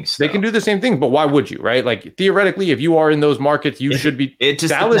same things. They can do the same thing, but why would you, right? Like theoretically, if you are in those markets, you should be.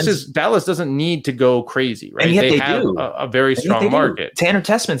 Dallas doesn't need to go crazy, right? And yet they have do. A very strong market. Tanner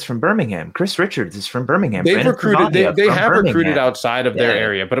Tessman's from Birmingham. Chris Richards is from Birmingham. They've recruited. They have recruited outside of their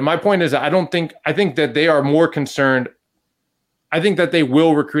area. But my point is, I think that they are more concerned. I think that they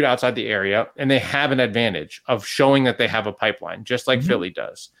will recruit outside the area, and they have an advantage of showing that they have a pipeline, just like Philly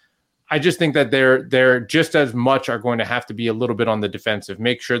does. I just think that they're just as much are going to have to be a little bit on the defensive,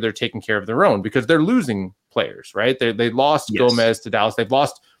 make sure they're taking care of their own, because they're losing players, right? They lost Gomez to Dallas. They've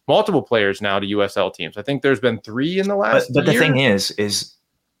lost multiple players now to USL teams. I think there's been 3 in the last But year. The thing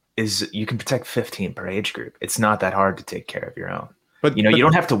is you can protect 15 per age group. It's not that hard to take care of your own. But you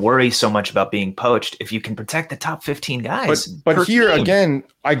don't have to worry so much about being poached if you can protect the top 15 guys. But here team. Again,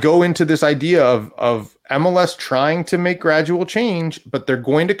 I go into this idea of MLS trying to make gradual change, but they're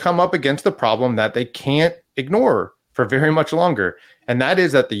going to come up against the problem that they can't ignore for very much longer. And that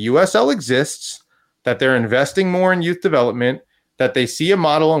is that the USL exists, that they're investing more in youth development, that they see a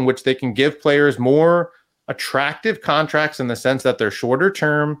model in which they can give players more attractive contracts in the sense that they're shorter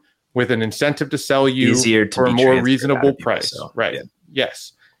term, with an incentive to sell you for a more reasonable price. Right. Yeah.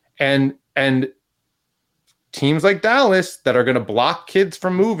 Yes. And teams like Dallas that are going to block kids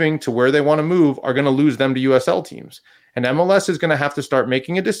from moving to where they want to move are going to lose them to USL teams. And MLS is going to have to start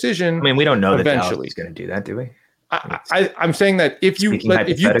making a decision. I mean, we don't know eventually. That Dallas is going to do that, do we? I'm saying that if you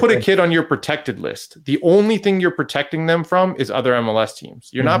put a kid on your protected list, the only thing you're protecting them from is other MLS teams.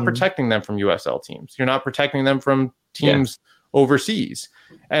 You're not protecting them from USL teams. You're not protecting them from teams overseas.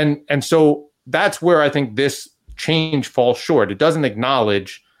 And so that's where I think this change falls short. It doesn't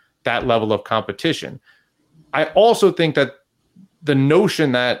acknowledge that level of competition. I also think that the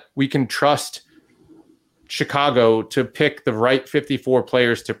notion that we can trust Chicago to pick the right 54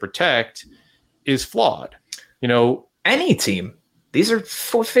 players to protect is flawed. Any team. These are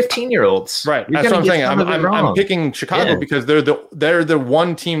 15-years-olds. Right. That's what I'm saying. I'm picking Chicago because they're the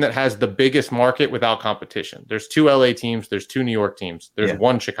one team that has the biggest market without competition. There's 2 LA teams. There's 2 New York teams. There's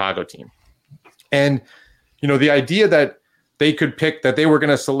 1 Chicago team. And, the idea that they could pick that they were going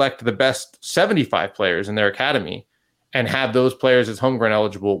to select the best 75 players in their academy and have those players as homegrown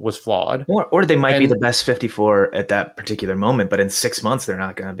eligible was flawed. Or they might be the best 54 at that particular moment, but in 6 months, they're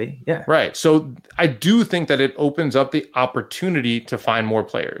not going to be. Yeah. Right. So I do think that it opens up the opportunity to find more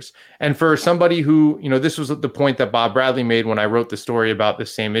players. And for somebody who, this was the point that Bob Bradley made when I wrote the story about the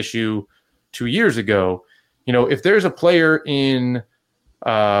same issue 2 years ago, if there's a player in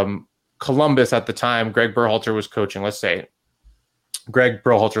Columbus at the time, Greg Berhalter was coaching, let's say, Greg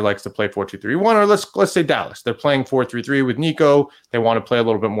Berhalter likes to play 4-2-3-1, or let's say Dallas. They're playing 4-3-3 with Nico. They want to play a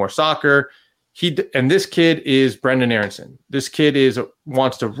little bit more soccer. And this kid is Brendan Aronson. This kid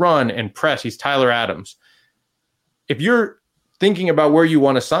wants to run and press. He's Tyler Adams. If you're thinking about where you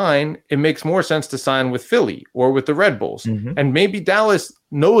want to sign, it makes more sense to sign with Philly or with the Red Bulls. And maybe Dallas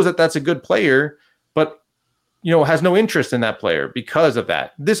knows that that's a good player, but has no interest in that player because of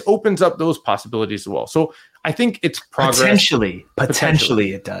that. This opens up those possibilities as well. So I think it's progress.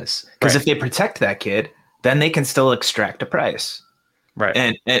 Potentially it does. Because if they protect that kid, then they can still extract a price.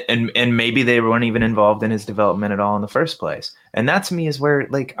 Right. And maybe they weren't even involved in his development at all in the first place. And that to me is where,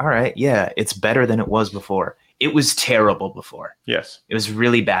 all right, yeah, it's better than it was before. It was terrible before. Yes. It was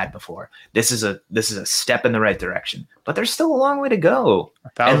really bad before. This is a step in the right direction. But there's still a long way to go.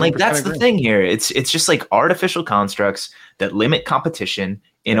 And that's the thing here. It's just like artificial constructs that limit competition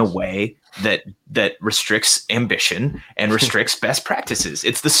in a way that restricts ambition and restricts best practices.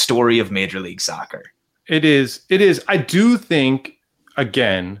 It's the story of Major League Soccer. It is. I do think,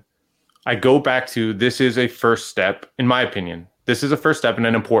 again, I go back to this is a first step, in my opinion. This is a first step and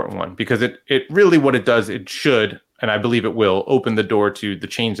an important one because it really what it does, it should, and I believe it will, open the door to the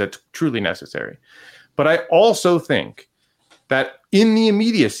change that's truly necessary. But I also think that in the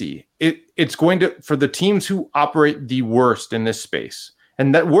immediacy, it's going to, for the teams who operate the worst in this space,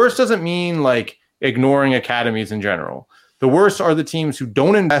 and that worst doesn't mean like ignoring academies in general. The worst are the teams who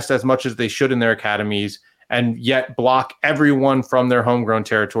don't invest as much as they should in their academies and yet block everyone from their homegrown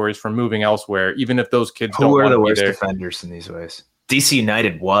territories from moving elsewhere, even if those kids don't want to be there. Who are the worst defenders in these ways? DC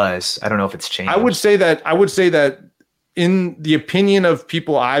United was. I don't know if it's changed. I would say that in the opinion of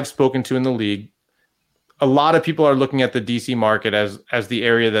people I've spoken to in the league, a lot of people are looking at the DC market as the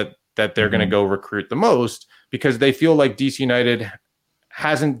area that they're going to go recruit the most because they feel like DC United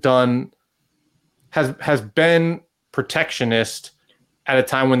has been protectionist at a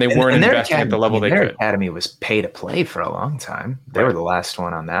time when they weren't investing at the level they could. Their academy was pay to play for a long time. They were the last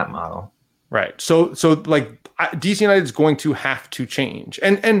one on that model. Right. So like DC United is going to have to change.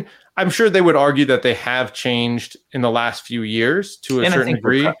 And I'm sure they would argue that they have changed in the last few years to a certain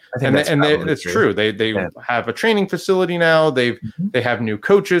degree. That's true. They have a training facility now. They have new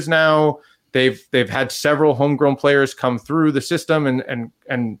coaches now. They've had several homegrown players come through the system,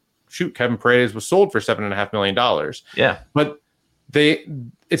 and shoot, Kevin Paredes was sold for $7.5 million. Yeah, but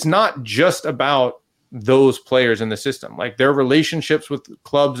it's not just about those players in the system. Like their relationships with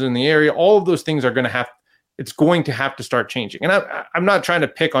clubs in the area, all of those things are going to have to start changing. And I'm not trying to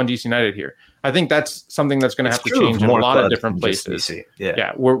pick on DC United here. I think that's something that's going to have to change in a lot of different places.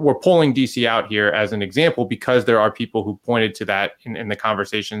 Yeah, we're pulling DC out here as an example because there are people who pointed to that in the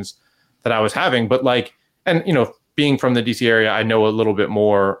conversations that I was having. But being from the DC area, I know a little bit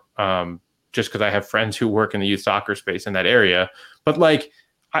more just because I have friends who work in the youth soccer space in that area. But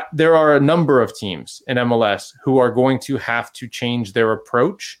there are a number of teams in MLS who are going to have to change their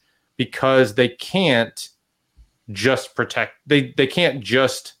approach because they can't just they can't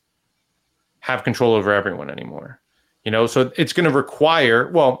just have control over everyone anymore. So it's going to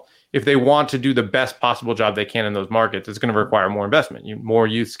require, if they want to do the best possible job they can in those markets, it's going to require more investment, more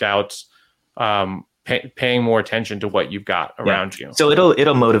youth scouts, paying more attention to what you've got around you. So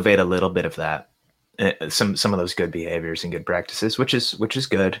it'll motivate a little bit of that, some of those good behaviors and good practices, which is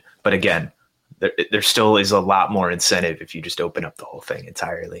good. But again, there still is a lot more incentive if you just open up the whole thing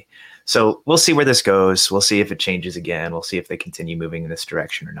entirely. So we'll see where this goes. We'll see if it changes again. We'll see if they continue moving in this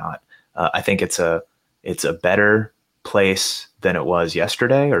direction or not. I think it's a better place than it was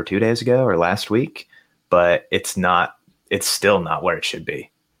yesterday or 2 days ago or last week, but it's still not where it should be.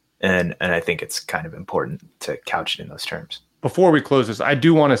 And I think it's kind of important to couch it in those terms. Before we close this, I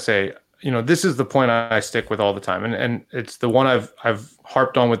do want to say, this is the point I stick with all the time. And it's the one I've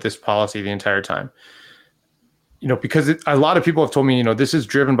harped on with this policy the entire time. Because a lot of people have told me, this is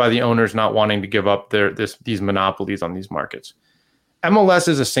driven by the owners not wanting to give up these monopolies on these markets. MLS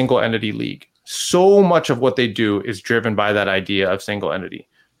is a single entity league. So much of what they do is driven by that idea of single entity,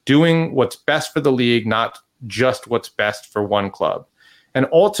 doing what's best for the league, not just what's best for one club. And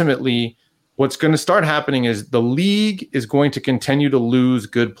ultimately, what's going to start happening is the league is going to continue to lose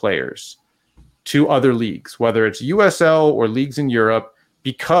good players to other leagues, whether it's USL or leagues in Europe,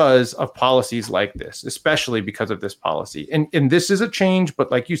 because of policies like this, especially because of this policy. And this is a change,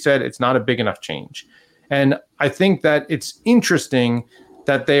 but like you said, it's not a big enough change. And I think that it's interesting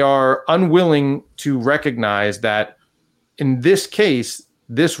that they are unwilling to recognize that in this case,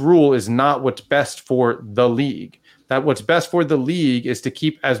 this rule is not what's best for the league. That what's best for the league is to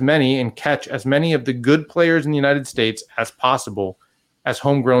keep as many and catch as many of the good players in the United States as possible as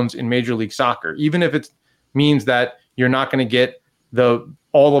homegrowns in Major League Soccer, even if it means that you're not going to get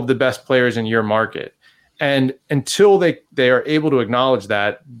all of the best players in your market. And until they are able to acknowledge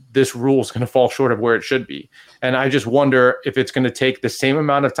that, this rule is going to fall short of where it should be. And I just wonder if it's going to take the same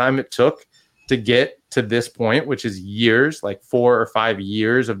amount of time it took to get to this point, which is years, like 4 or 5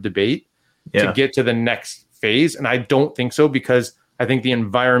 years of debate to get to the next phase. And I don't think so, because I think the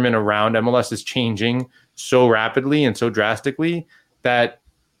environment around MLS is changing so rapidly and so drastically that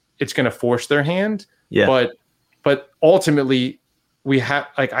it's going to force their hand. Yeah. But ultimately we have,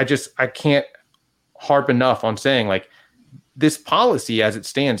 I can't harp enough on saying, this policy as it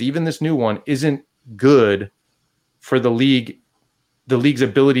stands, even this new one, isn't good for the league's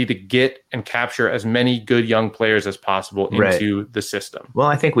ability to get and capture as many good young players as possible into the system. Well,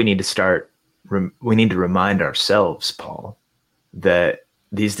 I think we need to remind ourselves, Paul, that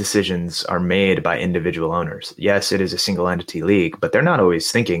these decisions are made by individual owners. Yes, it is a single entity league, but they're not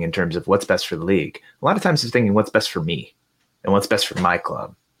always thinking in terms of what's best for the league. A lot of times they're thinking what's best for me and what's best for my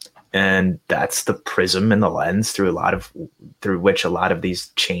club. And that's the prism and the lens through which a lot of these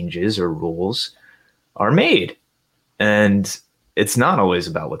changes or rules are made. And it's not always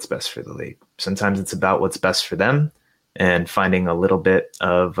about what's best for the league. Sometimes it's about what's best for them and finding a little bit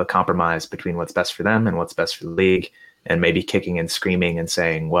of a compromise between what's best for them and what's best for the league, and maybe kicking and screaming and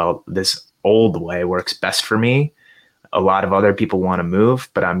saying, well, this old way works best for me. A lot of other people want to move,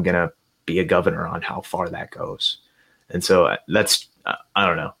 but I'm going to be a governor on how far that goes. And so that's, I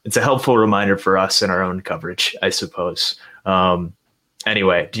don't know. It's a helpful reminder for us in our own coverage, I suppose.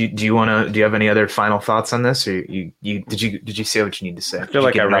 Anyway, do you have any other final thoughts on this, or did you say what you need to say? I feel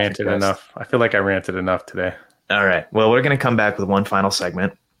like I ranted enough. I feel like I ranted enough today. All right. Well, we're going to come back with one final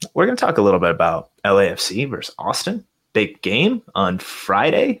segment. We're going to talk a little bit about LAFC versus Austin. Big game on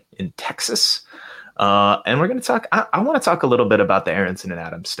Friday in Texas. And we're going to talk, I want to talk a little bit about the Aronson and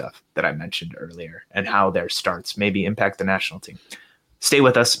Adams stuff that I mentioned earlier and how their starts maybe impact the national team. Stay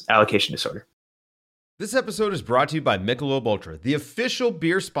with us. Allocation Disorder. This episode is brought to you by Michelob Ultra, the official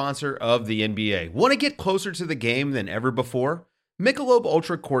beer sponsor of the NBA. Want to get closer to the game than ever before? Michelob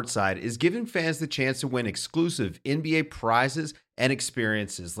Ultra Courtside is giving fans the chance to win exclusive NBA prizes and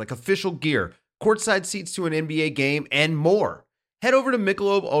experiences like official gear, courtside seats to an NBA game, and more. Head over to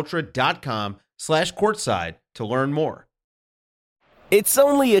MichelobUltra.com/courtside to learn more. It's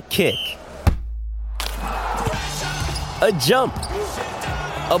only a kick, a jump,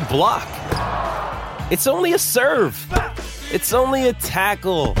 a block. It's only a serve. It's only a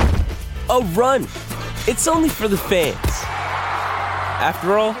tackle, a run. It's only for the fans.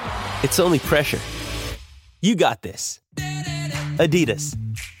 After all, it's only pressure. You got this. Adidas.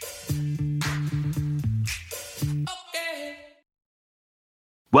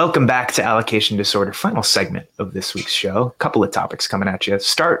 Welcome back to Allocation Disorder, final segment of this week's show. A couple of topics coming at you.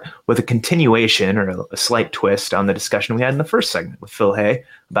 Start with a continuation or a slight twist on the discussion we had in the first segment with Phil Hay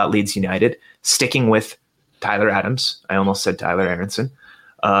about Leeds United, sticking with Tyler Adams. I almost said Tyler Aronson,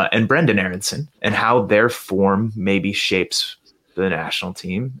 and Brendan Aronson, and how their form maybe shapes the national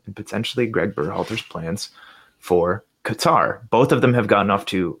team and potentially Greg Berhalter's plans for Qatar. Both of them have gotten off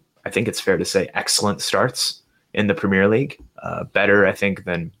to, I think it's fair to say, excellent starts in the Premier League. Better, I think,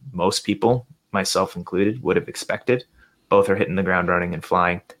 than most people, myself included, would have expected. Both are hitting the ground running and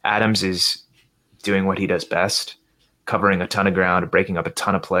flying. Adams is doing what he does best, covering a ton of ground, breaking up a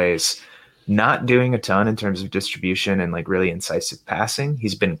ton of plays, not doing a ton in terms of distribution and like really incisive passing.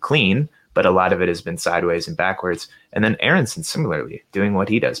 He's been clean, but a lot of it has been sideways and backwards. And then Aronson, similarly, doing what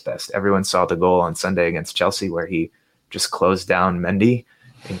he does best. Everyone saw the goal on Sunday against Chelsea where he just closed down Mendy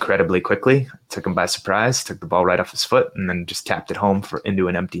incredibly quickly, took him by surprise, took the ball right off his foot, and then just tapped it home into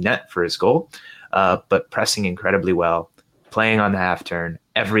an empty net for his goal. But pressing incredibly well, playing on the half turn,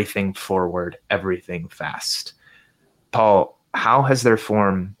 everything forward, everything fast. Paul, how has their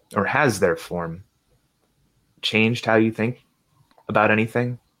form changed how you think about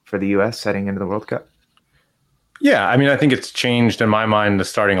anything for the U.S. heading into the World Cup? Yeah, I mean, I think it's changed in my mind the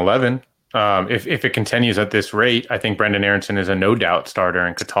starting 11. If it continues at this rate, I think Brendan Aronson is a no doubt starter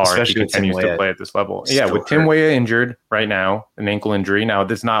in Qatar. Especially if he continues to play at this level. Yeah, with Tim Weah injured right now, an ankle injury. Now,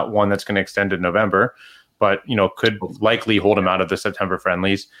 this is not one that's going to extend to November, but could likely hold him out of the September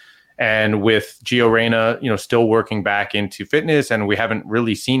friendlies. And with Gio Reyna, still working back into fitness, and we haven't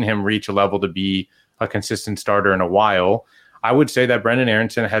really seen him reach a level to be a consistent starter in a while, I would say that Brendan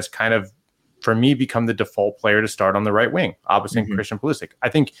Aronson has kind of, for me, become the default player to start on the right wing, opposite Christian Pulisic. I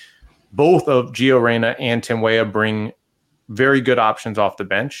think both of Gio Reyna and Tim Weah bring very good options off the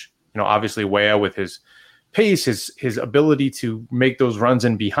bench. Obviously Weah with his pace, his ability to make those runs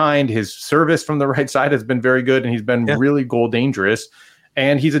in behind, his service from the right side has been very good, and he's been really goal dangerous.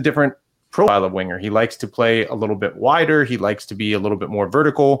 And he's a different profile of winger. He likes to play a little bit wider. He likes to be a little bit more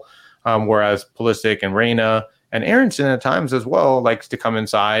vertical, whereas Pulisic and Reyna and Aronson at times as well likes to come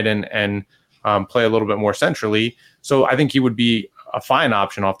inside and play a little bit more centrally. So I think he would be a fine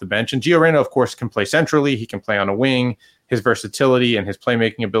option off the bench. And Gio Reyna, of course, can play centrally. He can play on a wing. His versatility and his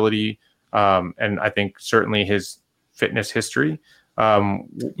playmaking ability, and I think certainly his fitness history,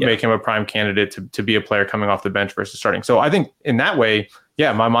 make him a prime candidate to be a player coming off the bench versus starting. So I think in that way,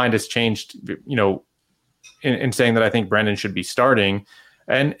 my mind has changed, in saying that I think Brendan should be starting.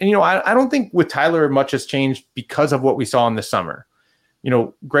 And I don't think with Tyler much has changed because of what we saw in the summer.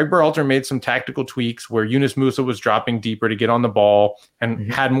 Greg Berhalter made some tactical tweaks where Yunus Musah was dropping deeper to get on the ball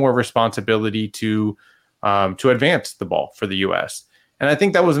and had more responsibility to advance the ball for the U.S. And I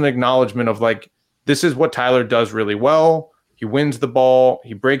think that was an acknowledgement of this is what Tyler does really well. He wins the ball.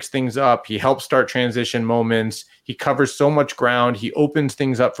 He breaks things up. He helps start transition moments. He covers so much ground. He opens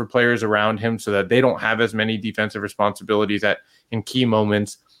things up for players around him so that they don't have as many defensive responsibilities in key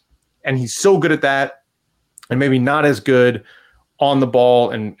moments. And he's so good at that, and maybe not as good on the ball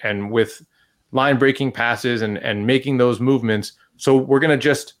and with line breaking passes and making those movements. So we're going to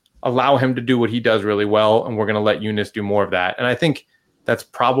just allow him to do what he does really well, and we're going to let Yunus do more of that. And I think that's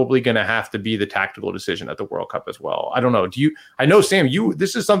probably going to have to be the tactical decision at the World Cup as well. I don't know. I know, Sam,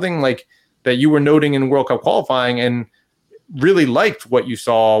 this is something that you were noting in World Cup qualifying and really liked what you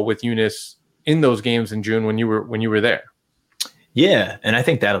saw with Yunus in those games in June when you were there. Yeah. And I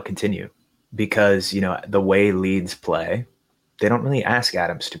think that'll continue because, the way Leeds play, they don't really ask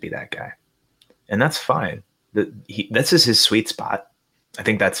Adams to be that guy. And that's fine. This is his sweet spot. I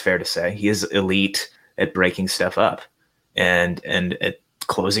think that's fair to say. He is elite at breaking stuff up and at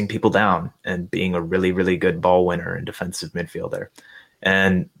closing people down and being a really, really good ball winner and defensive midfielder.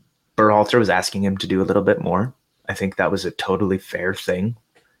 And Berhalter was asking him to do a little bit more. I think that was a totally fair thing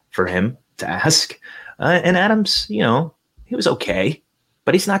for him to ask. And Adams, he was okay,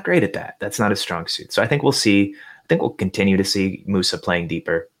 but he's not great at that. That's not his strong suit. So I think we'll see think we'll continue to see Musa playing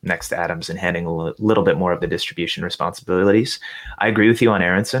deeper next to Adams and handing a little bit more of the distribution responsibilities. I agree with you on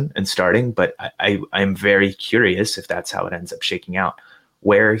Aaronson and starting, but I'm very curious if that's how it ends up shaking out,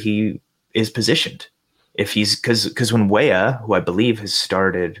 where he is positioned. If he's because when Weah, who I believe has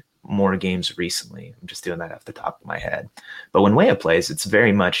started more games recently, I'm just doing that off the top of my head, but when Weah plays, it's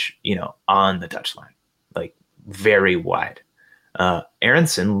very much, on the touchline, like very wide.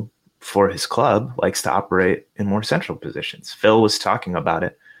 Aaronson, for his club, likes to operate in more central positions. Phil was talking about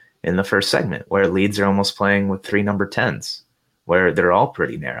it in the first segment, where Leeds are almost playing with 3 number 10s, where they're all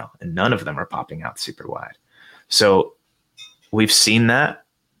pretty narrow and none of them are popping out super wide. So we've seen that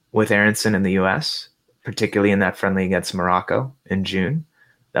with Aaronson in the US, particularly in that friendly against Morocco in June.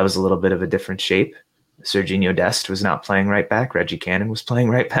 That was a little bit of a different shape. Serginho Dest was not playing right back. Reggie Cannon was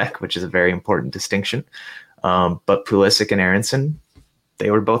playing right back, which is a very important distinction. But Pulisic and Aaronson, they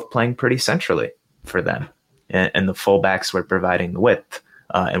were both playing pretty centrally for them. And the fullbacks were providing the width,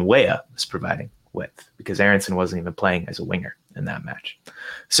 and Weah was providing width, because Aaronson wasn't even playing as a winger in that match.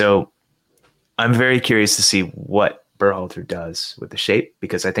 So I'm very curious to see what Berhalter does with the shape,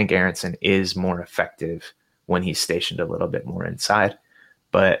 because I think Aaronson is more effective when he's stationed a little bit more inside.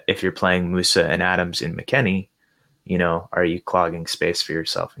 But if you're playing Musa and Adams in McKennie, are you clogging space for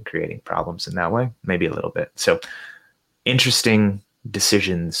yourself and creating problems in that way? Maybe a little bit. So interesting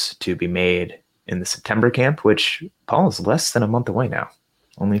decisions to be made in the September camp, which, Paul, is less than a month away now,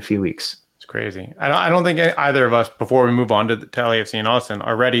 only a few weeks. It's crazy. I don't think either of us, before we move on to LAFC and Austin,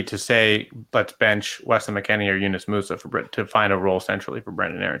 are ready to say let's bench Weston McKennie or Yunus Musa to find a role centrally for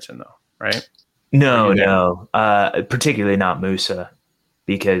Brendan Aaronson, though, right? No, particularly not Musa,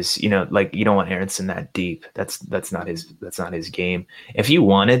 because you don't want Aaronson that deep. That's not his game. If you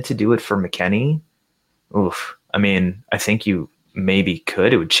wanted to do it for McKennie, I think you maybe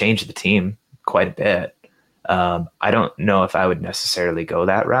could. It would change the team quite a bit. I don't know if I would necessarily go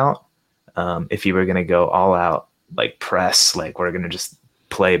that route. If you were going to go all out, like press, like we're going to just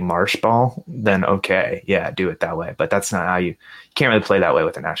play marsh ball, then okay, yeah, do it that way. But that's not how you can't really play that way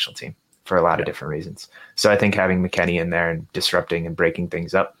with the national team for a lot of different reasons. So I think having McKennie in there and disrupting and breaking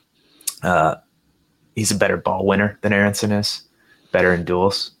things up, he's a better ball winner than Aaronson is, better in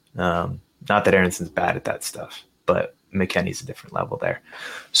duels. Not that Aaronson's bad at that stuff, but McKennie's a different level there.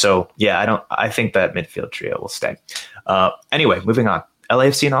 So yeah, I think that midfield trio will stay. Anyway, moving on.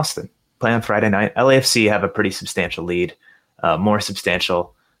 LAFC and Austin play on Friday night. LAFC have a pretty substantial lead, more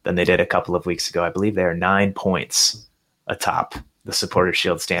substantial than they did a couple of weeks ago. I believe they are 9 points atop the Supporters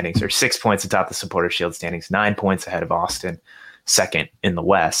Shield standings, or 6 points atop the Supporters Shield standings, 9 points ahead of Austin, second in the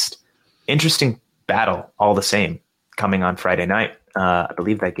West. Interesting battle all the same coming on Friday night. I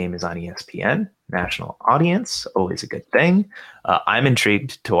believe that game is on ESPN, national audience, always a good thing. I'm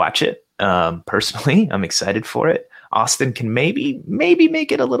intrigued to watch it. Personally, I'm excited for it. Austin can maybe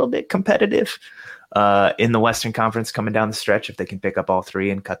make it a little bit competitive in the Western Conference coming down the stretch if they can pick up all 3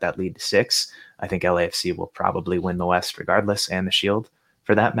 and cut that lead to 6. I think LAFC will probably win the West regardless, and the Shield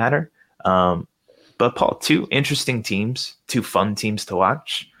for that matter. But Paul, 2 interesting teams, 2 fun teams to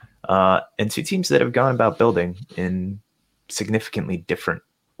watch, and 2 teams that have gone about building in significantly different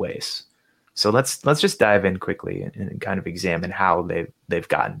ways. So let's just dive in quickly and kind of examine how they've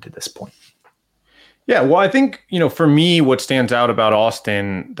gotten to this point. Yeah, well, I think, for me, what stands out about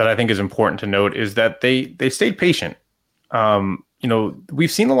Austin that I think is important to note is that they stayed patient.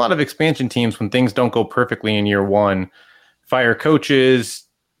 We've seen a lot of expansion teams, when things don't go perfectly in year one, fire coaches.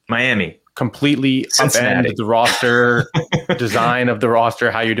 Miami completely upend the roster, design of the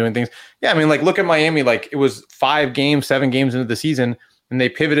roster, how you're doing things. Yeah, look at Miami. Like, it was 7 games into the season, and they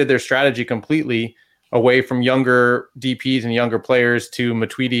pivoted their strategy completely away from younger DPs and younger players to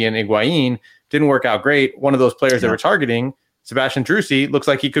Matuidi and Higuain. Didn't work out great. One of those players they were targeting, Sebastian Driussi, looks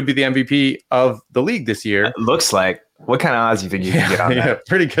like he could be the MVP of the league this year. Looks like. What kind of odds do you think you can get on that? Yeah,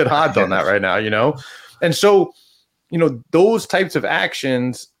 pretty good odds on that right now, And so, those types of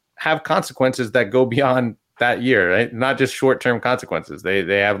actions have consequences that go beyond that year, right? Not just short-term consequences.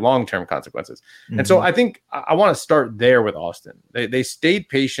 They have long-term consequences. Mm-hmm. And so I think I want to start there with Austin. They stayed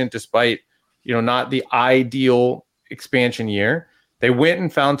patient despite, not the ideal expansion year. They went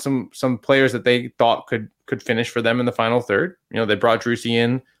and found some players that they thought could finish for them in the final third. They brought Driussi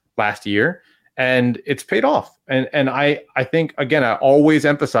in last year, and it's paid off. And I think, again, I always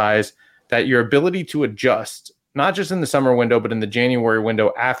emphasize that your ability to adjust, not just in the summer window, but in the January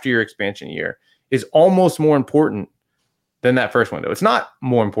window after your expansion year, is almost more important than that first window. It's not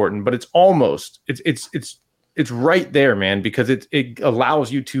more important, but it's almost. It's right there, man, because it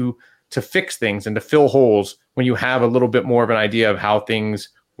allows you to fix things and to fill holes when you have a little bit more of an idea of how things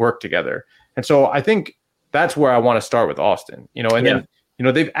work together. And so I think that's where I want to start with Austin, and then,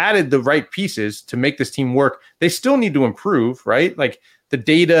 they've added the right pieces to make this team work. They still need to improve, right? Like the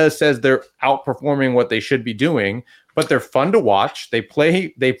data says they're outperforming what they should be doing, but they're fun to watch. They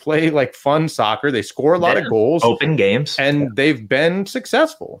play like fun soccer. They score a lot of goals, open games, and they've been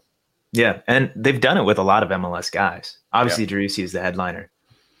successful. Yeah. And they've done it with a lot of MLS guys. Obviously, Driussi is the headliner,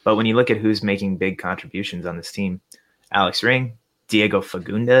 but when you look at who's making big contributions on this team, Alex Ring, Diego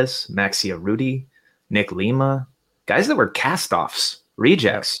Fagundes, Maxi Arruti, Nick Lima, guys that were cast-offs,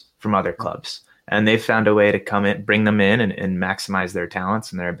 rejects from other clubs. And they've found a way to come in, bring them in and maximize their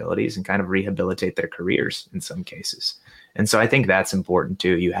talents and their abilities and kind of rehabilitate their careers in some cases. And so I think that's important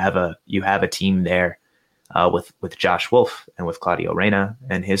too. You have a team there with Josh Wolf and with Claudio Reyna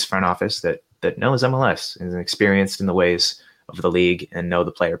and his front office that knows MLS, is experienced in the ways of the league and know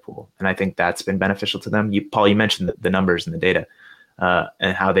the player pool. And I think that's been beneficial to them. Paul, you mentioned the numbers and the data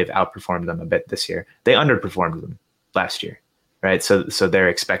and how they've outperformed them a bit this year. They underperformed them last year, right? So their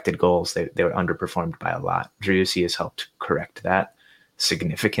expected goals, they were underperformed by a lot. Driussi has helped correct that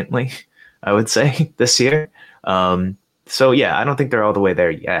significantly, I would say, this year. So yeah, I don't think they're all the way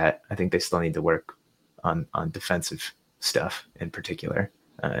there yet. I think they still need to work on defensive stuff in particular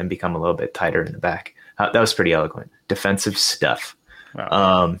and become a little bit tighter in the back. That was pretty eloquent. Defensive stuff.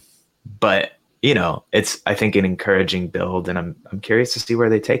 Wow. But it's, I think, an encouraging build, and I'm curious to see where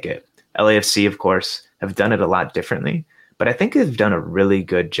they take it. LAFC, of course, have done it a lot differently, but I think they've done a really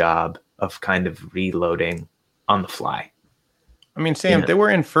good job of kind of reloading on the fly. I mean, Sam, they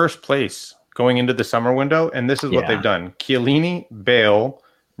were in first place going into the summer window, and this is what they've done. Chiellini, Bale,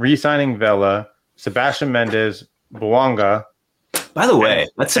 re-signing Vela, Sebastian Mendes, Bouanga. By the way,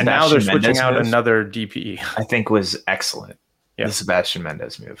 and now they're switching out another DPE. I think was excellent. The Sebastian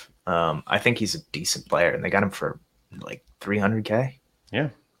Mendes move. I think he's a decent player, and they got him for like $300K. Yeah,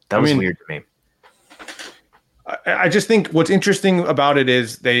 that was weird to me. I just think what's interesting about it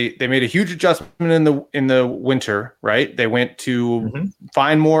is they made a huge adjustment in the winter, right? They went to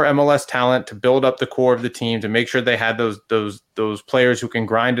find more MLS talent to build up the core of the team, to make sure they had those players who can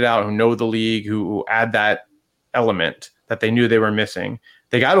grind it out, who know the league, who add that element that they knew they were missing.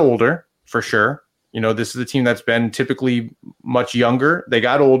 They got older for sure. This is a team that's been typically much younger. They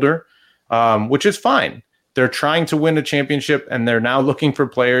got older, which is fine. They're trying to win a championship, and they're now looking for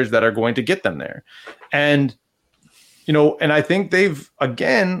players that are going to get them there. And, and I think they've,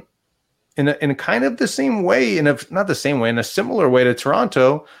 again, in kind of the same way, not the same way, in a similar way to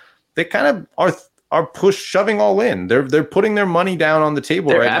Toronto, they kind of are shoving all in. They're putting their money down on the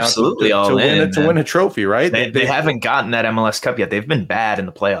table right now to win a trophy, right? They haven't gotten that MLS Cup yet. They've been bad in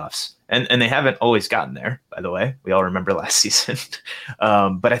the playoffs. And they haven't always gotten there, by the way. We all remember last season.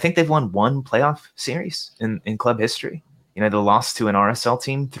 But I think they've won one playoff series in club history. They lost to an RSL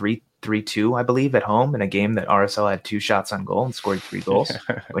team 3-2, I believe, at home in a game that RSL had 2 shots on goal and scored 3 goals,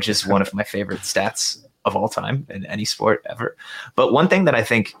 which is one of my favorite stats of all time in any sport ever. But one thing that I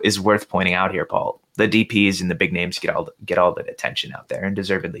think is worth pointing out here, Paul, the DPs and the big names get all the attention out there, and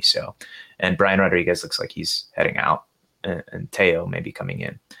deservedly so. And Brian Rodriguez looks like he's heading out, and Teo may be coming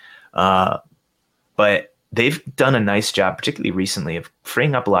in. But they've done a nice job, particularly recently, of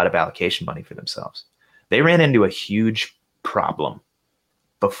freeing up a lot of allocation money for themselves. They ran into a huge problem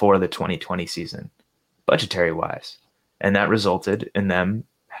before the 2020 season, budgetary wise. And that resulted in them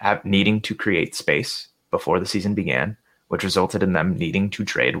needing to create space before the season began, which resulted in them needing to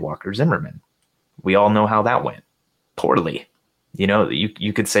trade Walker Zimmerman. We all know how that went. Poorly.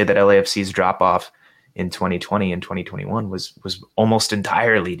 You could say that LAFC's drop off in 2020 and 2021 was almost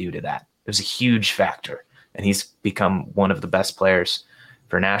entirely due to that. It was a huge factor. And he's become one of the best players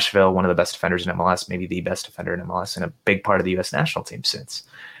for Nashville, one of the best defenders in MLS, maybe the best defender in MLS, and a big part of the U.S. national team since.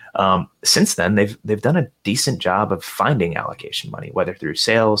 Since then, they've done a decent job of finding allocation money, whether through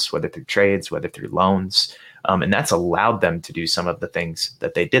sales, whether through trades, whether through loans. And that's allowed them to do some of the things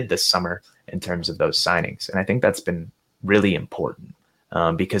that they did this summer in terms of those signings. And I think that's been really important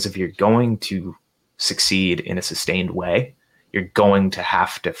because if you're going to succeed in a sustained way, you're going to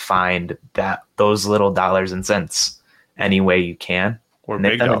have to find those little dollars and cents any way you can. Or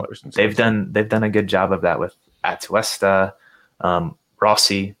big dollars and cents. They've done a good job of that with Atuesta,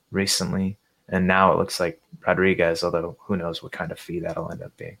 Rossi recently, and now it looks like Rodriguez, although who knows what kind of fee that'll end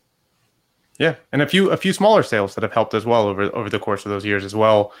up being. Yeah, and a few smaller sales that have helped as well over the course of those years as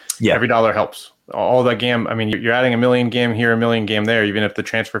well. Yeah, every dollar helps. All that GAM. I mean, you're adding $1 million GAM here, $1 million GAM there. Even if the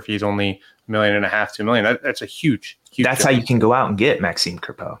transfer fee is only $1.5 million, $2 million, that's a huge. That's how you can go out and get Maxime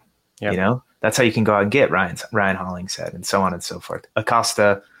Crepeau. Yep. That's how you can go out and get Ryan Hollingshead and so on and so forth.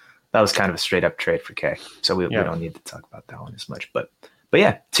 Acosta, that was kind of a straight up trade for K. So we don't need to talk about that one as much. But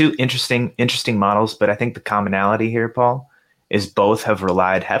yeah, two interesting models. But I think the commonality here, Paul, is both have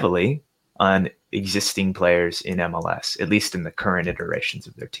relied heavily on existing players in MLS, at least in the current iterations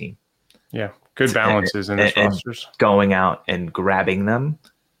of their team. Yeah, good balances in those rosters. Going out and grabbing them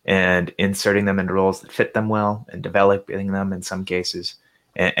and inserting them into roles that fit them well and developing them in some cases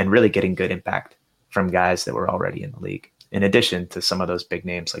and really getting good impact from guys that were already in the league, in addition to some of those big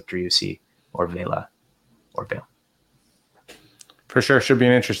names like Driussi or Vela or Bale. For sure. Should be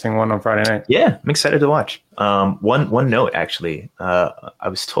an interesting one on Friday night. Yeah, I'm excited to watch. One note, actually. I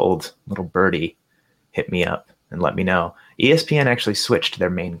was told, little birdie hit me up and let me know. ESPN actually switched their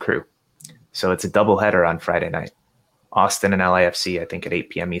main crew. So it's a doubleheader on Friday night. Austin and LAFC, I think, at 8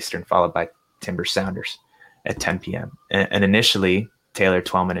 p.m. Eastern, followed by Timber Sounders at 10 p.m. And initially, Taylor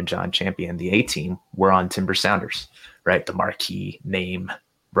Twellman and John Champion, the A-team, were on Timber Sounders, right? The marquee name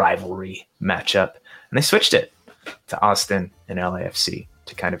rivalry matchup. And they switched it to Austin and LAFC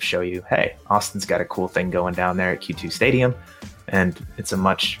to kind of show you, hey, Austin's got a cool thing going down there at Q2 Stadium, and it's a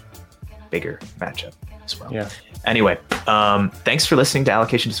much bigger matchup as well. Yeah. Anyway, thanks for listening to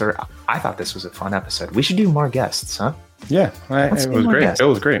Allocation Disorder. I thought this was a fun episode. We should do more guests, huh? Yeah, it was great. It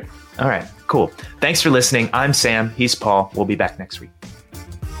was great. All right, cool. Thanks for listening. I'm Sam. He's Paul. We'll be back next week.